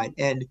news side.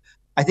 And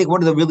I think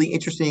one of the really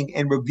interesting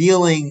and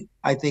revealing,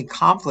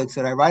 conflicts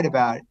that I write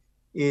about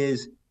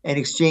is an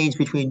exchange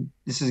between,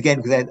 this is again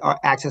because I had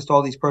access to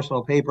all these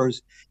personal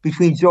papers,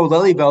 between Joe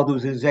Lelyveld, who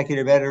was an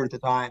executive editor at the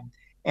time,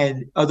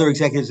 and other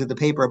executives at the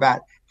paper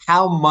about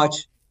how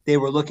much they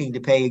were looking to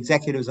pay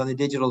executives on the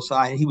digital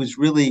side. And he was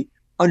really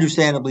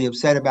understandably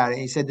upset about it.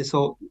 And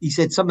he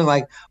said something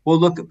like, "We'll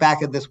look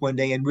back at this one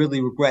day and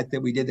really regret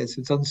that we did this.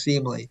 It's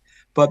unseemly."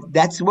 But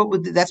that's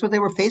what they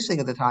were facing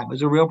at the time. It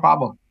was a real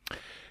problem.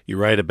 You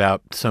write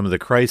about some of the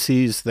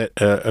crises that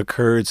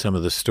occurred, some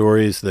of the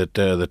stories that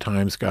the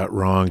Times got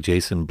wrong.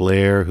 Jason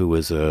Blair, who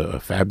was a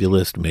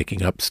fabulist,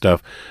 making up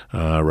stuff,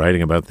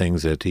 writing about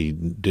things that he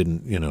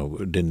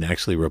didn't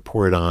actually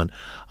report on.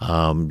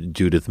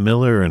 Judith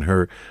Miller and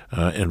her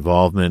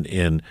involvement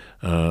in,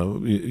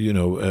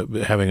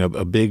 having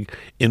a big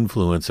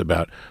influence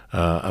about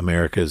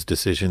America's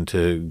decision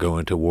to go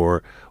into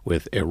war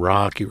with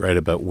Iraq. You write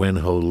about Wen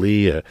Ho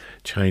Lee, a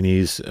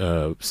Chinese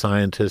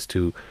scientist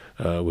who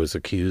was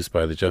accused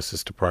by the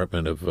Justice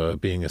Department of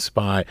being a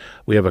spy.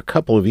 We have a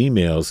couple of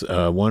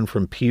emails, one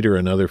from Peter,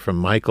 another from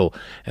Michael,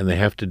 and they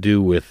have to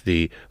do with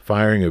the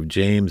firing of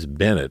James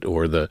Bennett,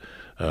 or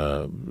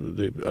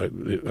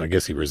I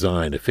guess he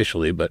resigned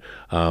officially, but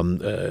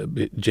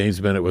James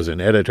Bennett was an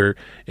editor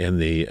in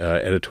the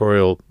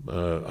editorial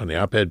on the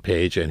op-ed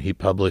page, and he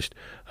published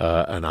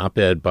an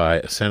op-ed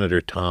by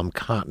Senator Tom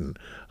Cotton.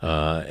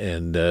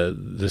 And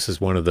this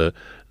is one of the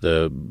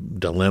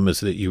dilemmas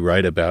that you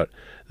write about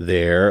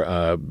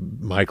there.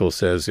 Michael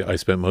says, I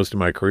spent most of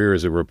my career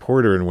as a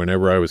reporter, and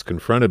whenever I was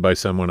confronted by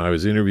someone I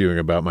was interviewing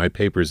about my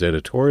paper's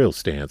editorial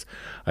stance,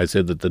 I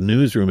said that the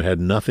newsroom had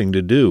nothing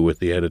to do with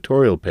the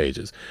editorial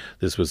pages.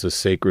 This was a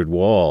sacred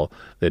wall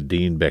that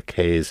Dean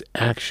Baquet's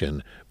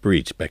action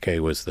breached. Baquet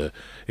was the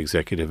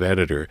executive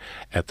editor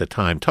at the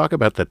time. Talk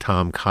about the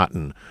Tom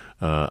Cotton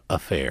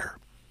affair.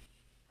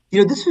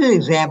 This is an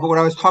example. When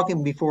I was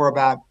talking before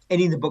about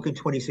ending the book in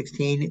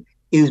 2016,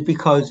 is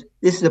because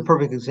this is a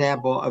perfect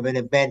example of an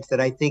event that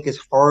I think is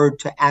hard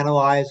to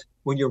analyze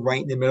when you're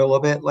right in the middle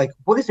of it. Like,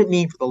 what does it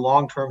mean for the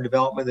long-term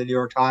development of the New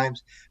York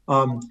Times?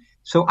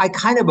 So I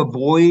kind of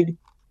avoid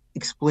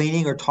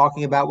explaining or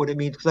talking about what it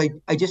means because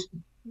I just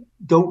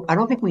don't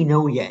think we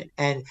know yet.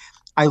 And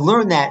I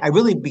learned that, I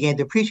really began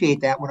to appreciate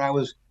that when I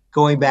was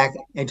going back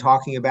and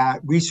talking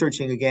about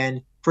researching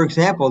again, for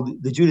example,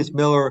 the Judith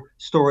Miller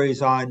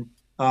stories on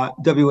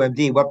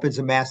WMD, weapons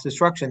of mass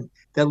destruction,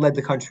 that led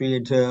the country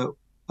into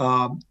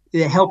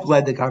it helped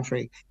lead the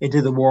country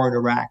into the war in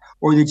Iraq,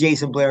 or the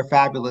Jason Blair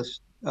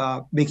fabulous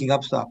making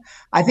up stuff.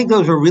 I think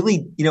those are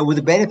really, with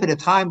the benefit of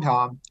time,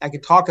 Tom, I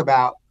could talk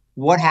about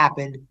what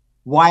happened,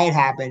 why it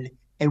happened,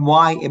 and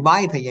why, in my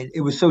opinion,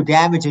 it was so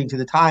damaging to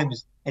the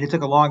Times, and it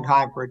took a long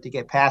time for it to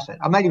get past it.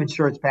 I'm not even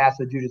sure it's past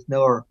the Judith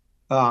Miller.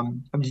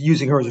 I'm just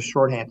using her as a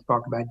shorthand to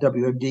talk about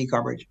WMD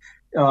coverage.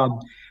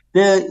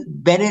 The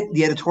Bennett,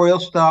 the editorial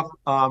stuff,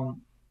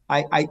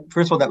 I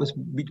first of all, that was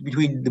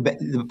between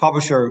the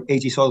publisher,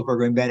 A.G.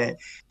 Sulzberger, and Bennett.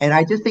 And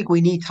I just think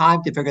we need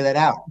time to figure that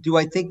out. Do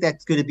I think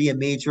that's going to be a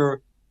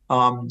major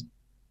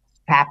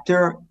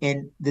chapter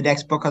in the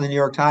next book on the New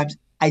York Times?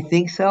 I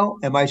think so.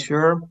 Am I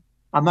sure?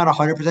 I'm not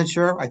 100%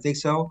 sure. I think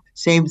so.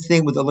 Same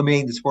thing with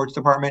eliminating the sports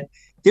department.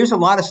 There's a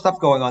lot of stuff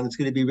going on that's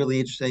going to be really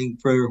interesting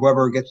for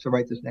whoever gets to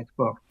write this next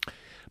book.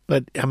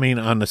 But, I mean,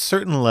 on a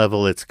certain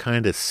level, it's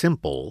kind of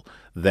simple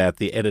that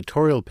the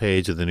editorial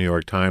page of the New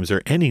York Times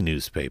or any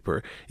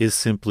newspaper is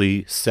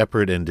simply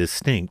separate and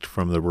distinct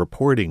from the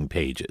reporting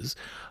pages.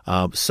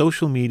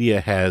 Social media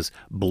has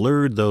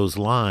blurred those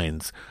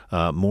lines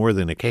more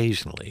than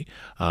occasionally,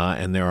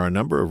 and there are a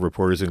number of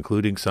reporters,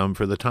 including some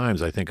for the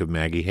Times. I think of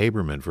Maggie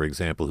Haberman, for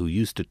example, who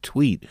used to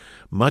tweet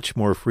much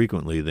more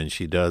frequently than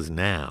she does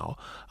now.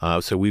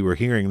 So we were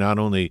hearing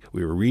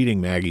we were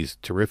reading Maggie's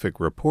terrific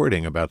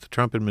reporting about the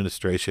Trump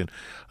administration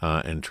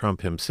and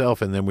Trump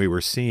himself, and then we were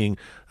seeing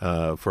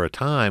for a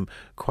time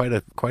quite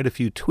a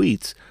few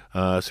tweets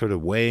sort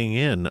of weighing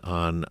in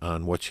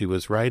on what she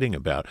was writing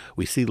about.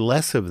 We see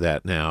less of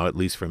that now, at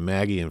least from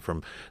Maggie and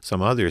from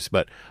some others.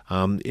 But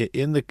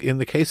in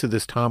the case of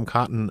this Tom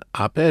Cotton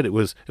op-ed, it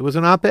was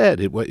an op-ed.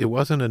 It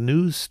wasn't a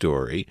news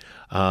story,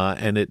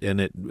 and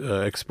it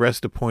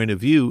expressed a point of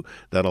view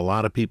that a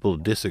lot of people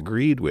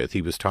disagreed with.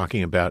 He was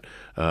talking about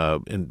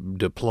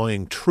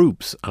deploying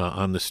troops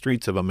on the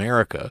streets of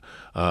America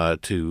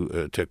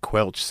to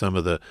quelch some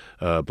of the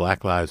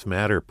Black Lives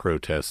Matter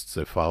protests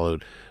that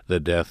followed the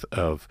death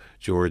of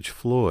George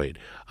Floyd.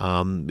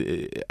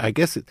 I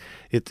guess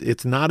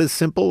it's not as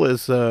simple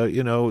as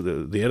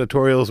the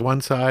editorial is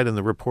one side and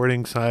the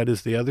reporting side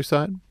is the other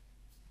side.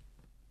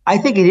 I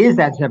think it is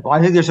that simple. I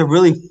think there's a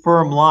really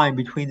firm line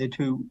between the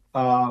two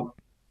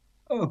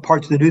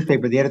parts of the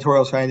newspaper, the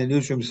editorial side and the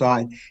newsroom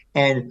side.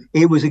 And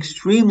it was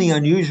extremely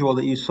unusual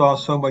that you saw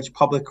so much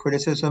public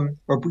criticism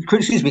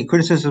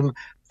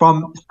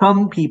from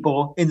some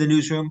people in the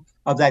newsroom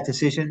of that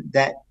decision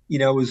that,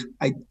 was,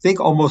 I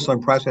think, almost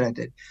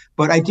unprecedented.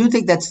 But I do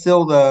think that's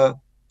still the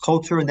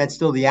culture and that's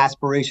still the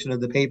aspiration of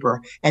the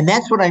paper. And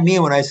that's what I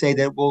mean when I say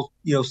that we'll,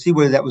 see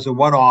whether that was a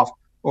one-off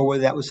or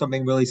whether that was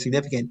something really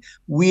significant.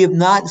 We have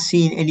not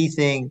seen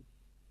anything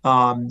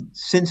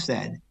since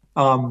then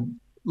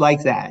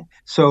like that.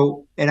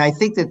 So, and I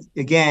think that,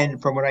 again,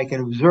 from what I can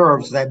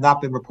observe, since I've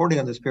not been reporting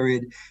on this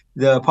period,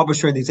 the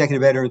publisher and the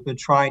executive editor has been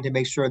trying to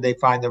make sure they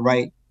find the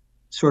right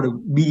sort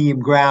of medium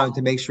ground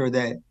to make sure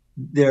that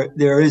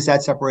there is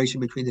that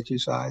separation between the two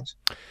sides.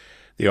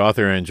 The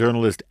author and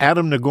journalist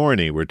Adam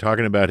Nagourney. We're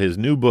talking about his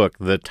new book,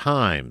 The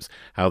Times,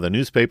 How the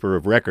Newspaper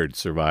of Record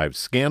Survived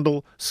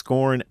Scandal,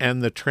 Scorn,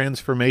 and the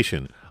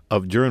Transformation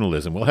of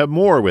Journalism. We'll have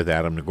more with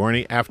Adam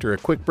Nagourney after a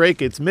quick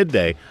break. It's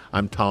midday.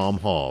 I'm Tom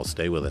Hall.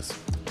 Stay with us.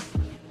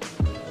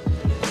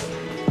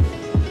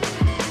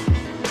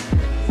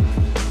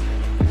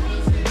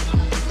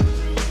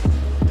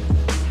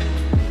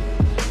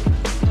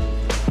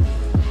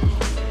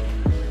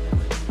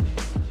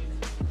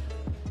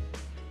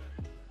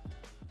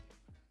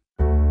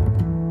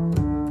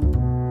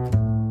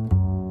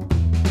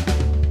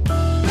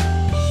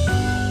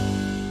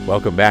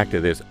 Welcome back to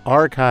this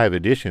archive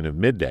edition of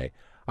Midday.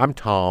 I'm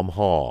Tom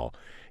Hall.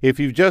 If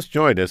you've just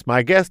joined us,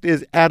 my guest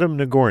is Adam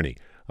Nagourney,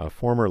 a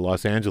former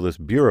Los Angeles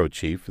bureau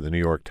chief for the New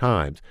York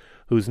Times,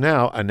 who's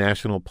now a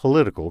national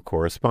political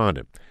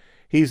correspondent.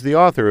 He's the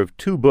author of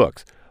 2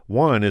 books.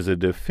 One is a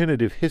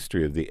definitive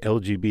history of the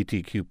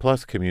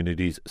LGBTQ+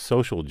 community's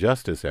social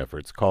justice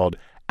efforts called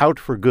Out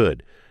for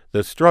Good,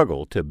 The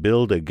Struggle to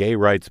Build a Gay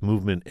Rights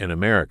Movement in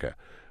America,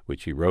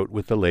 which he wrote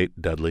with the late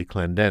Dudley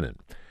Clendenin.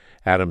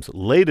 Adam's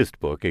latest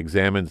book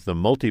examines the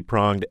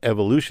multi-pronged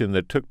evolution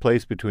that took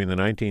place between the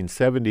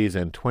 1970s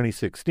and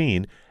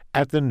 2016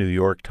 at the New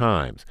York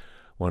Times,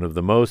 one of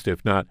the most,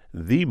 if not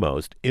the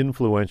most,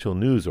 influential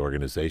news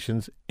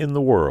organizations in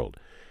the world.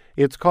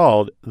 It's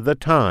called The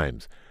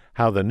Times: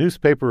 How the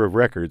Newspaper of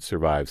Record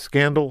Survived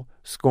Scandal,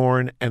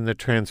 Scorn, and the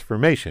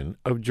Transformation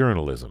of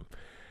Journalism.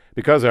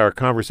 Because our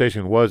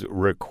conversation was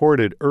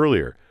recorded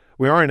earlier,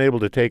 we aren't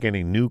able to take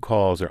any new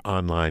calls or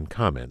online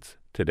comments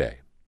today.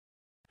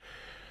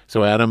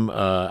 So, Adam,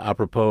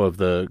 apropos of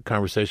the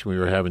conversation we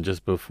were having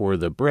just before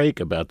the break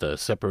about the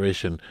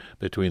separation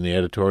between the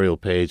editorial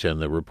page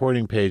and the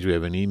reporting page, we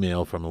have an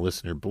email from a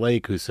listener,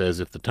 Blake, who says,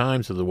 if the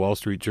Times or the Wall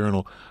Street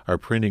Journal are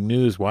printing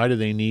news, why do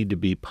they need to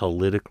be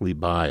politically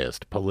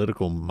biased?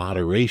 Political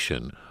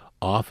moderation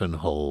often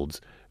holds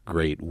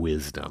great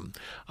wisdom.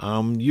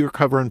 You're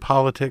covering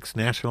politics,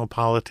 national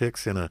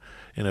politics, in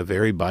a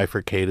very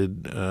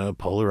bifurcated,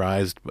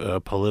 polarized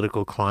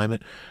political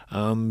climate.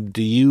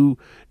 Do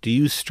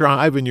you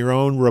strive in your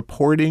own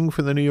reporting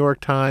for the New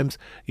York Times,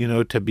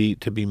 to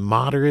be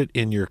moderate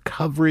in your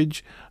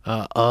coverage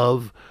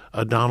of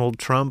Donald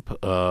Trump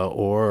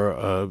or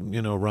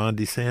Ron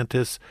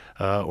DeSantis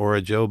or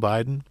a Joe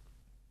Biden?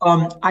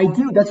 I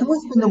do. That's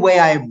always been the way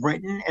I have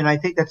written, and I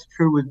think that's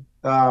true with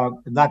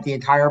not the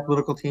entire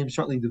political team,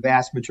 certainly the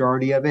vast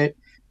majority of it.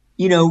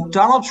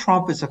 Donald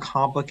Trump is a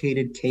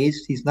complicated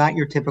case. He's not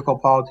your typical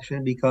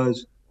politician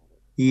because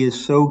he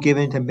is so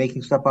given to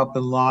making stuff up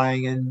and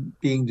lying and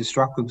being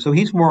destructive. So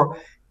he's more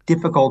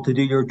difficult to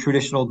do your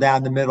traditional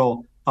down the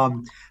middle.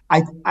 I'm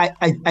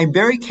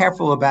very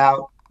careful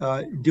about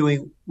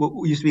doing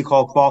what used to be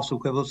called false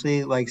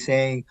equivalency, like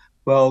saying,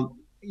 well,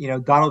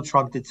 Donald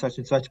Trump did such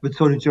and such, but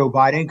so did Joe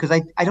Biden, because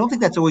I don't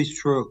think that's always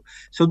true.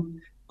 So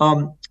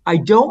I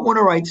don't want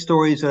to write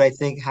stories that I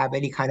think have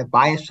any kind of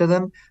bias to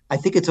them. I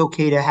think it's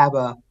okay to have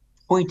a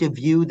point of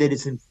view that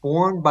is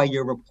informed by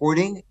your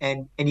reporting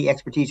and any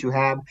expertise you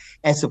have,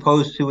 as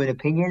opposed to an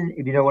opinion,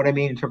 if you know what I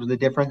mean, in terms of the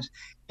difference.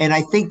 And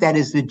I think that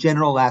is the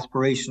general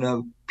aspiration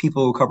of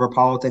people who cover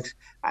politics.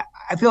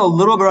 I feel a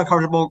little bit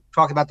uncomfortable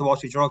talking about the Wall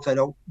Street Journal because I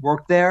don't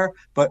work there,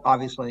 but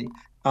obviously.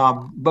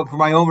 But from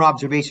my own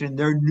observation,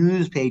 their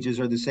news pages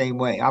are the same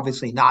way.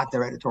 Obviously not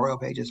their editorial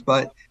pages.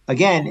 But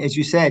again, as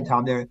you said,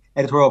 Tom, their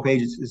editorial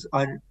pages is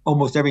on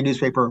almost every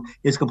newspaper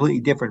is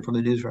completely different from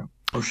the newsroom,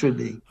 or should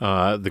be.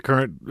 The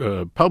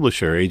current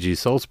publisher, A.G.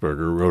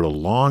 Sulzberger, wrote a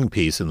long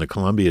piece in the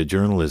Columbia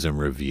Journalism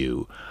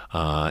Review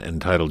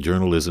entitled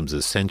Journalism's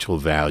Essential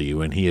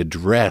Value, and he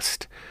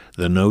addressed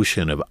the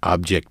notion of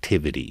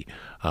objectivity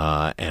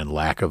and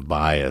lack of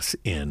bias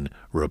in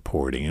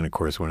reporting. And of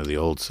course, one of the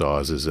old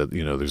saws is that,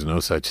 there's no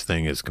such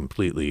thing as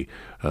completely,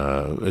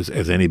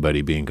 as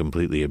anybody being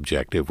completely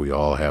objective. We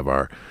all have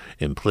our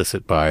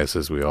implicit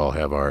biases. We all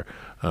have our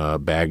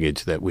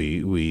baggage that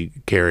we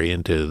carry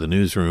into the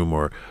newsroom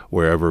or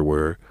wherever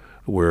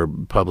we're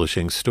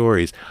publishing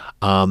stories.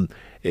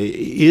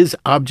 Is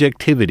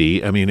objectivity,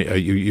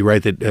 you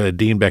write that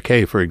Dean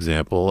Baquet, for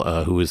example,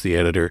 who was the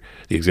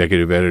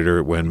executive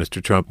editor when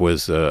Mr. Trump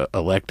was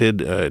elected,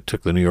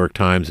 took the New York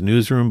Times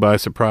newsroom by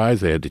surprise.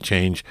 They had to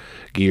change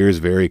gears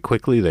very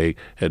quickly. They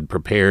had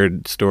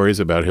prepared stories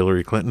about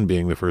Hillary Clinton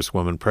being the first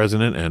woman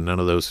president, and none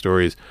of those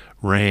stories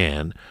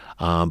ran.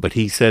 But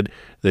he said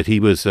that he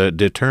was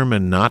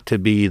determined not to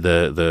be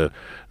the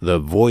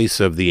voice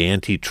of the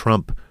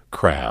anti-Trump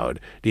crowd.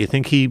 Do you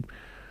think he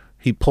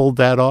pulled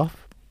that off?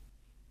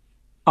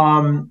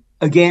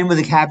 Again, with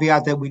the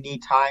caveat that we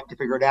need time to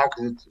figure it out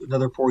because it's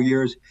another 4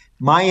 years.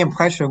 My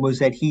impression was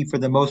that he, for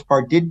the most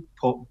part, did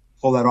pull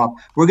that off.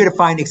 We're going to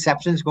find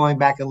exceptions going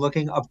back and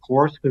looking, of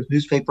course, because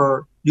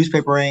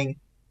newspapering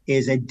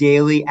is a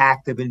daily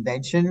act of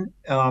invention.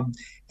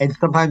 And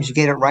sometimes you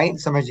get it right,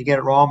 and sometimes you get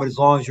it wrong, but as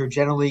long as you're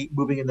generally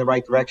moving in the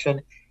right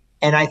direction.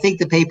 And I think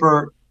the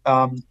paper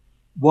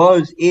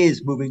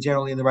is moving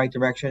generally in the right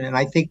direction. And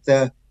I think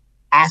the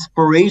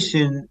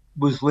aspiration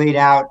was laid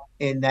out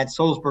in that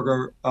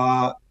Sulzberger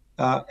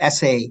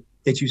essay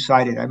that you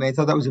cited. I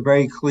thought that was a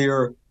very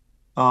clear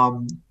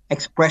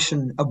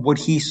expression of what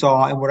he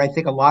saw and what I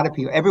think a lot of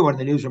people, everyone in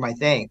the newsroom, I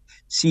think,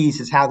 sees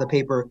as how the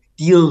paper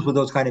deals with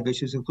those kind of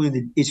issues, including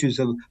the issues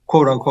of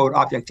quote unquote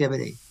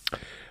objectivity.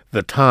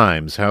 The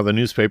Times: How the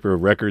Newspaper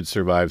of Record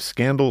Survived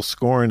Scandal,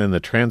 Scorn, and the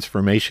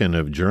Transformation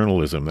of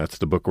Journalism. That's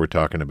the book we're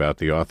talking about.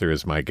 The author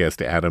is my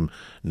guest, Adam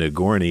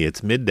Nagourney.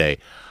 It's midday.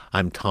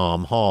 I'm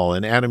Tom Hall.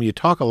 And Adam, you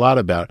talk a lot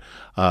about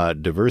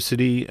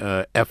diversity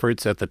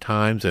efforts at the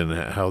Times and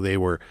how they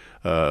were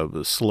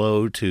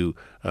slow to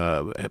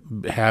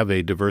have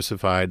a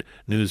diversified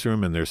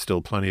newsroom, and there's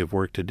still plenty of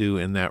work to do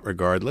in that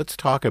regard. Let's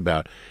talk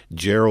about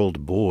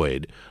Gerald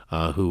Boyd,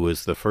 who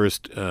was the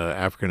first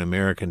African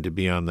American to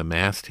be on the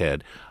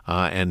masthead,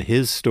 and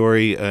his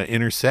story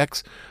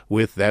intersects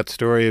with that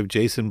story of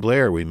Jason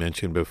Blair we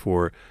mentioned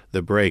before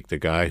the break, the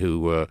guy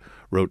who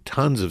wrote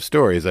tons of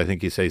stories. I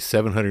think you say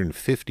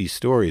 750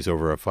 stories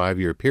over a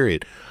 5-year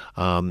period.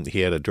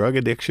 He had a drug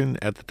addiction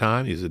at the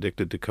time. He was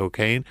addicted to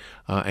cocaine,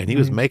 and he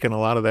was making a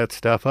lot of that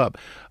stuff up.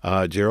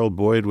 Gerald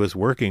Boyd was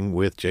working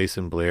with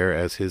Jason Blair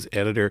as his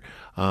editor.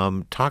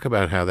 Talk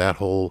about how that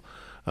whole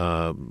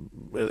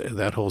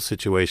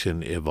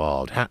situation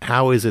evolved.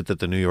 How is it that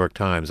the New York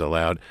Times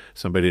allowed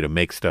somebody to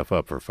make stuff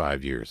up for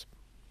 5 years?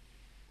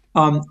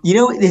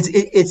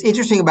 It's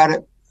interesting about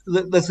it.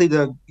 Let's leave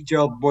the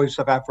Gerald Boyd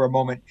stuff out for a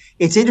moment.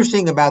 It's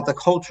interesting about the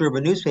culture of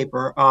a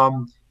newspaper.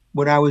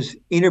 When I was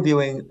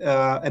interviewing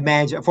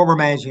a former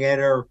managing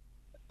editor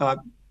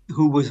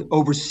who was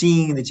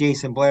overseeing the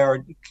Jason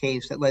Blair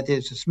case that led to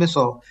his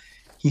dismissal,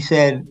 he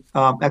said,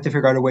 I have to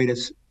figure out a way to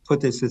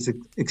put this as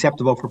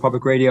acceptable for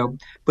public radio.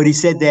 But he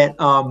said that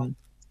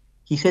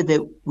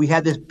we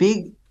had this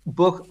big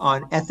book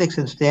on ethics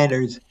and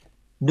standards.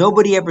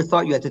 Nobody ever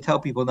thought you had to tell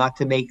people not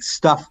to make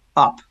stuff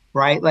up,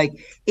 right?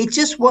 Like, it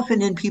just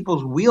wasn't in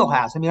people's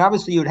wheelhouse. I mean,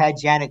 obviously you had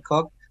Janet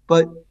Cook,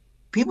 but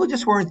people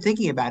just weren't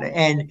thinking about it.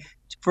 And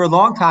for a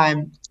long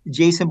time,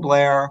 Jason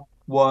Blair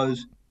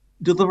was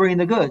delivering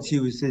the goods. He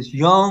was this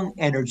young,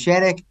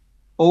 energetic,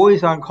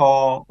 always on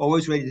call,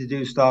 always ready to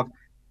do stuff,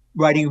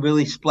 writing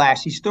really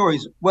splashy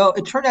stories. Well,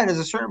 it turned out at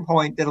a certain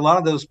point that a lot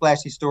of those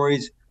splashy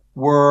stories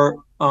were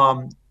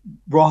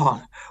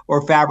wrong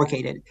or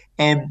fabricated.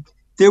 And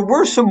there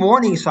were some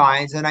warning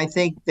signs, and I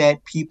think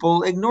that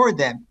people ignored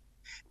them.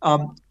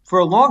 For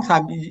a long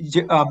time,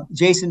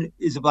 Jason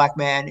is a black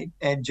man,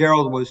 and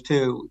Gerald was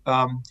too.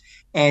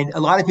 And a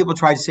lot of people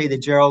tried to say that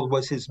Gerald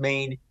was his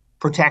main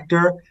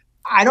protector.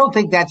 I don't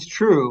think that's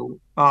true.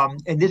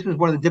 And this was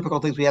one of the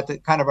difficult things we have to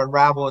kind of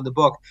unravel in the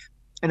book.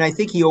 And I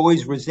think he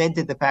always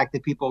resented the fact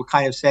that people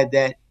kind of said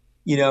that,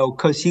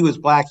 because he was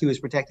black, he was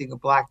protecting a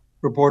black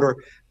reporter.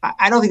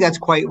 I don't think that's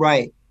quite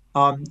right.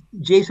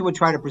 Jason would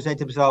try to present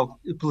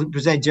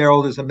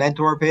Gerald as a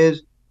mentor of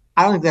his.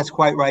 I don't think that's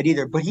quite right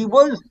either. But he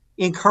was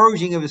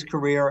encouraging of his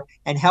career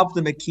and helped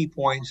him at key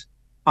points.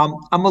 I'm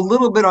a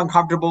little bit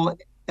uncomfortable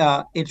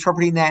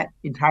interpreting that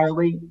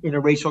entirely in a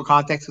racial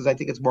context, because I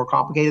think it's more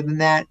complicated than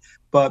that.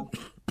 But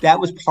that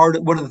was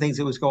one of the things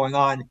that was going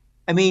on.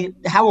 I mean,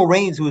 Howell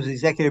Raines, who was the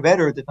executive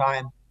editor at the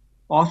time,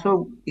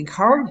 also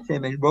encouraged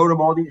him and wrote him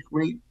all these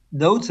great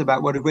notes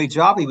about what a great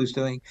job he was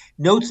doing,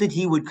 notes that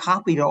he would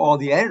copy to all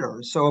the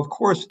editors. So, of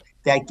course,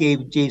 that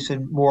gave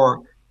Jason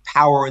more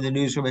power in the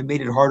newsroom and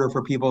made it harder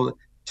for people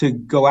to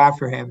go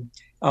after him.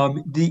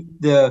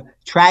 The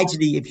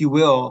tragedy, if you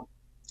will,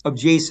 of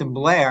Jason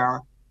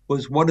Blair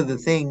was one of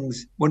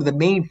the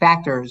main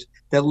factors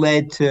that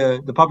led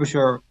to the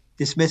publisher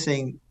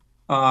dismissing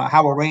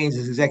Howell Raines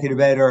as executive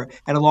editor,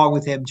 and along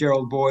with him,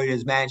 Gerald Boyd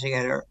as managing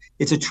editor.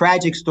 It's a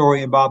tragic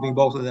story involving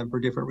both of them for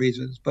different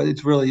reasons, but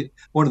it's really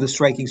one of the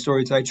striking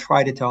stories I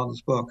try to tell in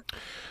this book.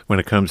 When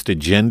it comes to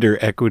gender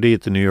equity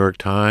at the New York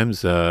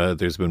Times,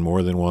 there's been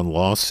more than one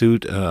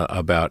lawsuit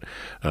about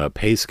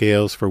pay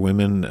scales for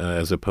women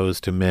as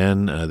opposed to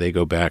men. They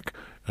go back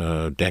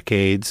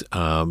decades.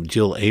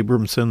 Jill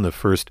Abramson, the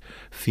first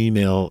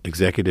female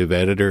executive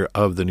editor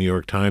of the New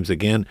York Times,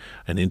 again,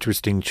 an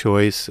interesting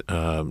choice,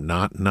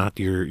 not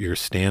your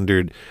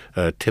standard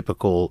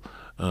typical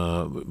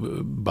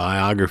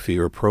biography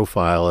or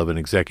profile of an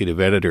executive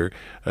editor,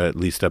 at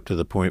least up to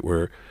the point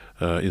where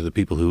the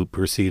people who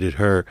preceded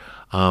her.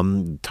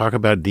 Talk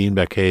about Dean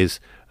Baquet's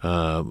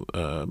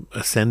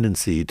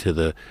ascendancy to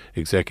the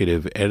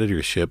executive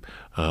editorship.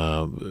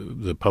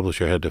 The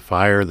publisher had to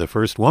fire the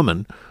first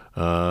woman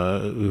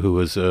who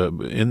was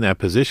in that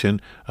position,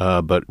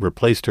 but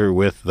replaced her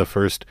with the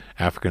first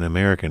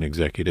African-American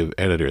executive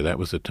editor. That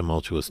was a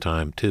tumultuous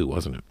time, too,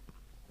 wasn't it?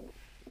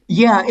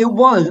 Yeah, it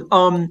was.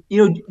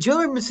 Jill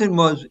Abramson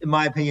was, in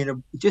my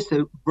opinion, just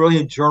a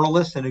brilliant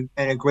journalist and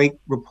a great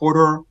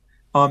reporter.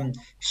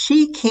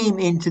 She came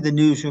into the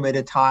newsroom at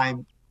a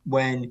time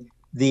when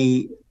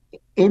the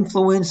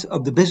influence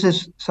of the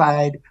business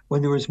side,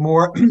 when there was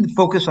more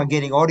focus on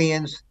getting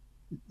audience,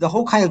 the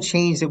whole kind of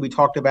change that we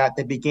talked about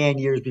that began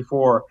years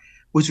before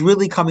was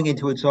really coming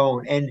into its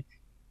own. And,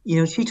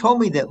 she told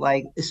me that,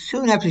 like, as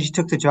soon after she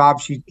took the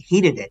job, she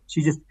hated it.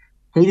 She just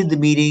hated the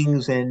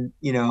meetings and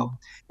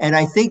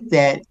I think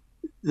that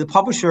the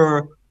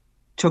publisher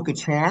took a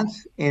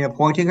chance in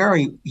appointing her.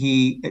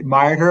 He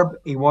admired her.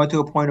 He wanted to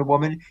appoint a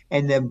woman.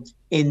 And then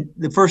in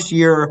the first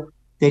year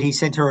that he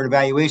sent her an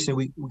evaluation,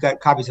 we got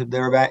copies of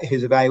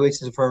his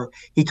evaluations of her.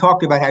 He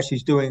talked about how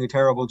she's doing a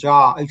terrible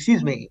job. How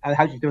she's doing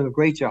a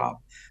great job.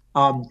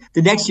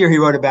 The next year he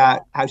wrote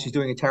about how she's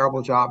doing a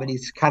terrible job, and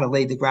he's kind of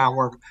laid the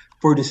groundwork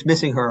for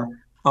dismissing her.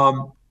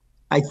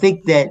 I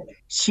think that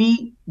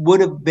she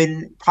would have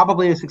been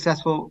probably a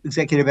successful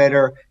executive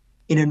editor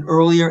in an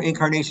earlier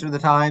incarnation of the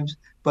Times,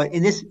 but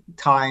in this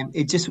time,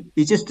 it just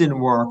didn't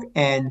work.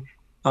 And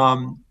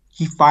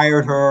he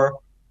fired her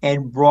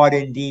and brought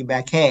in Dean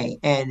Baquet.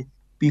 And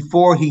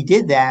before he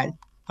did that,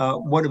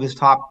 one of his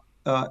top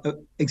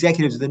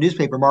executives of the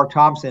newspaper, Mark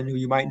Thompson, who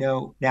you might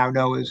know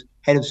as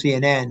head of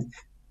CNN,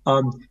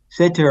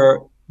 said to her,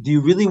 "Do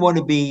you really want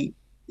to be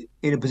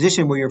in a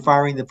position where you're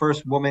firing the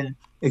first woman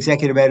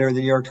executive editor of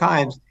the New York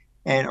Times?"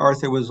 And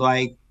Arthur was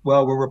like,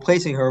 "Well, we're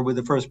replacing her with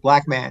the first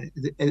black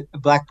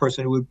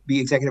person who would be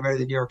executive editor of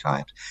the New York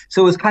Times."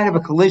 So it was kind of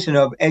a collision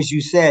of, as you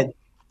said,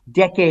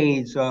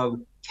 decades of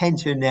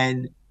tension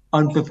and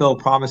unfulfilled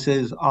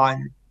promises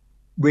on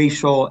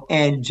racial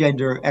and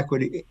gender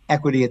equity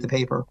at the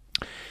paper.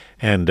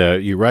 And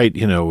you write,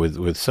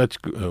 with such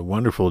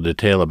wonderful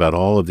detail about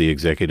all of the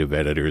executive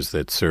editors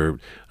that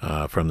served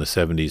from the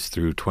 70s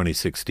through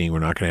 2016. We're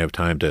not going to have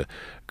time to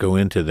go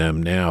into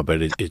them now,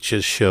 but it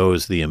just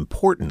shows the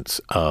importance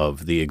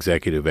of the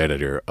executive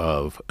editor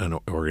of an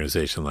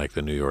organization like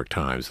the New York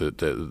Times.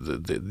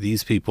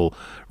 These people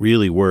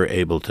really were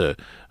able to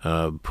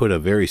put a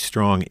very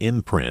strong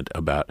imprint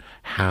about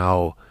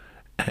how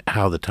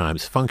the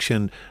Times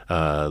functioned,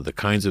 the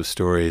kinds of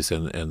stories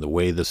and the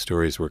way the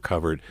stories were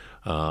covered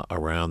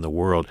around the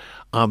world.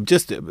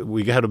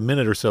 We got a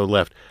minute or so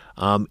left.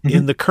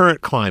 In the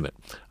current climate,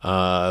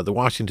 the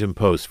Washington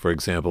Post, for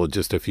example,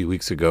 just a few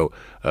weeks ago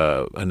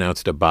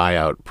announced a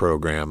buyout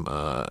program.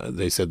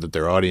 They said that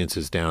their audience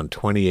is down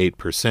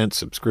 28%,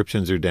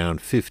 subscriptions are down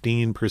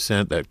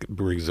 15%. That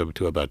brings them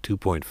to about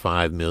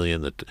 2.5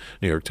 million. The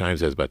New York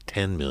Times has about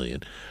 10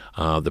 million.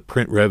 The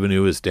print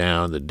revenue is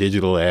down. The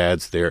digital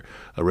ads, their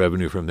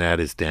revenue from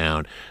that is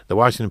down. The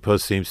Washington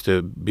Post seems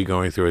to be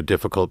going through a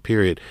difficult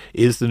period.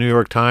 Is the New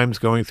York Times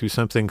going through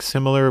something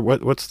similar?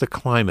 What's the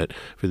climate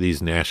for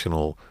these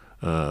national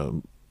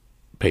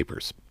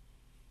papers?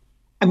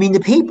 I mean, the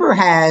paper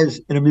has,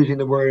 and I'm using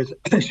the word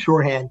as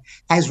shorthand,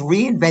 has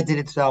reinvented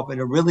itself in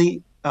a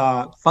really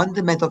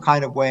fundamental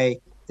kind of way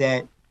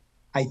that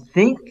I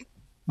think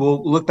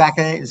we'll look back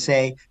at it and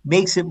say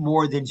makes it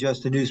more than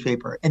just a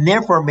newspaper, and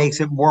therefore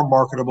makes it more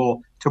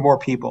marketable to more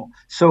people.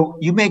 So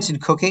you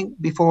mentioned cooking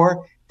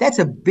before. That's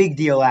a big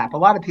deal app. A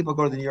lot of people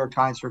go to the New York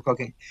Times for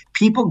cooking.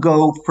 People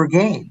go for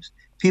games.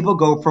 People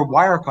go for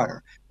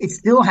Wirecutter. It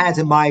still has,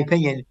 in my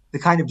opinion, the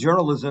kind of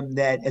journalism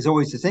that has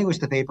always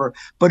distinguished the paper,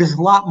 but is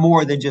a lot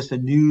more than just a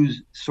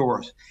news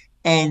source.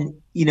 And,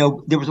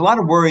 there was a lot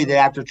of worry that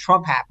after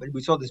Trump happened,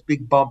 we saw this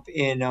big bump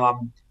in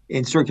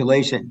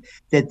circulation,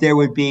 that there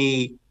would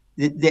be,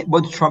 that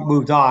once Trump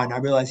moved on, I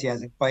realize he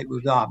hasn't quite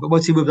moved on, but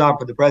once he moved on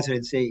from the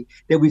presidency,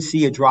 that we'd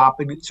see a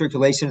drop in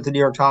circulation at the New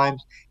York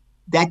Times.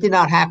 That did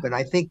not happen.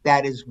 I think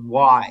that is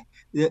why.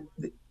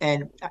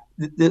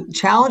 The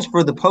challenge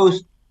for the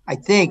Post, I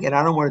think, and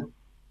I don't want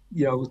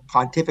to,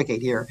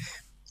 pontificate here,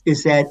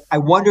 is that I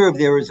wonder if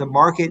there is a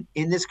market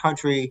in this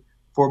country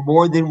for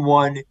more than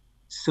one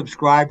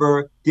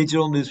subscriber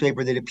digital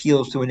newspaper that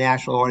appeals to a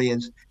national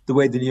audience the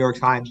way the New York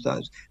Times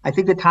does. I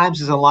think the Times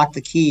has unlocked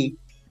the key,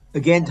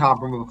 again, Tom,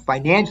 from a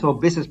financial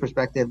business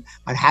perspective,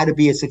 on how to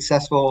be a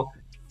successful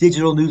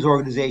digital news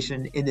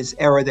organization in this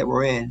era that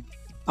we're in.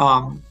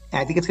 And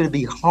I think it's going to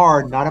be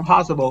hard, not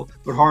impossible,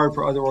 but hard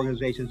for other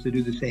organizations to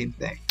do the same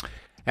thing.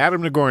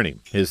 Adam Nagourney,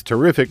 his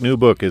terrific new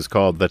book is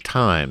called The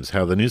Times,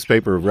 How the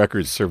Newspaper of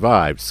Records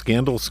Survived,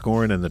 Scandal,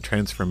 Scorn, and the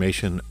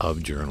Transformation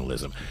of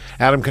Journalism.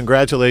 Adam,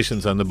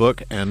 congratulations on the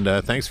book, and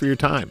thanks for your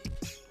time.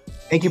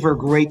 Thank you for a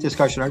great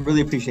discussion. I really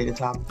appreciate it,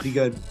 Tom. Be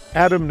good.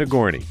 Adam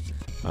Nagourney.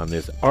 On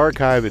this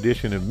archive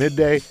edition of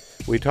Midday,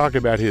 we talked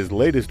about his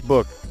latest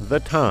book,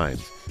 The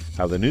Times,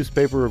 How the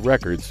Newspaper of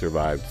Records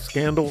Survived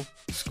Scandal,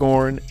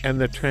 Scorn,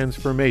 and the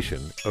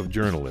Transformation of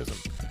Journalism.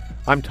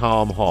 I'm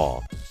Tom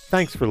Hall.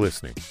 Thanks for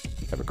listening.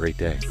 Have a great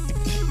day.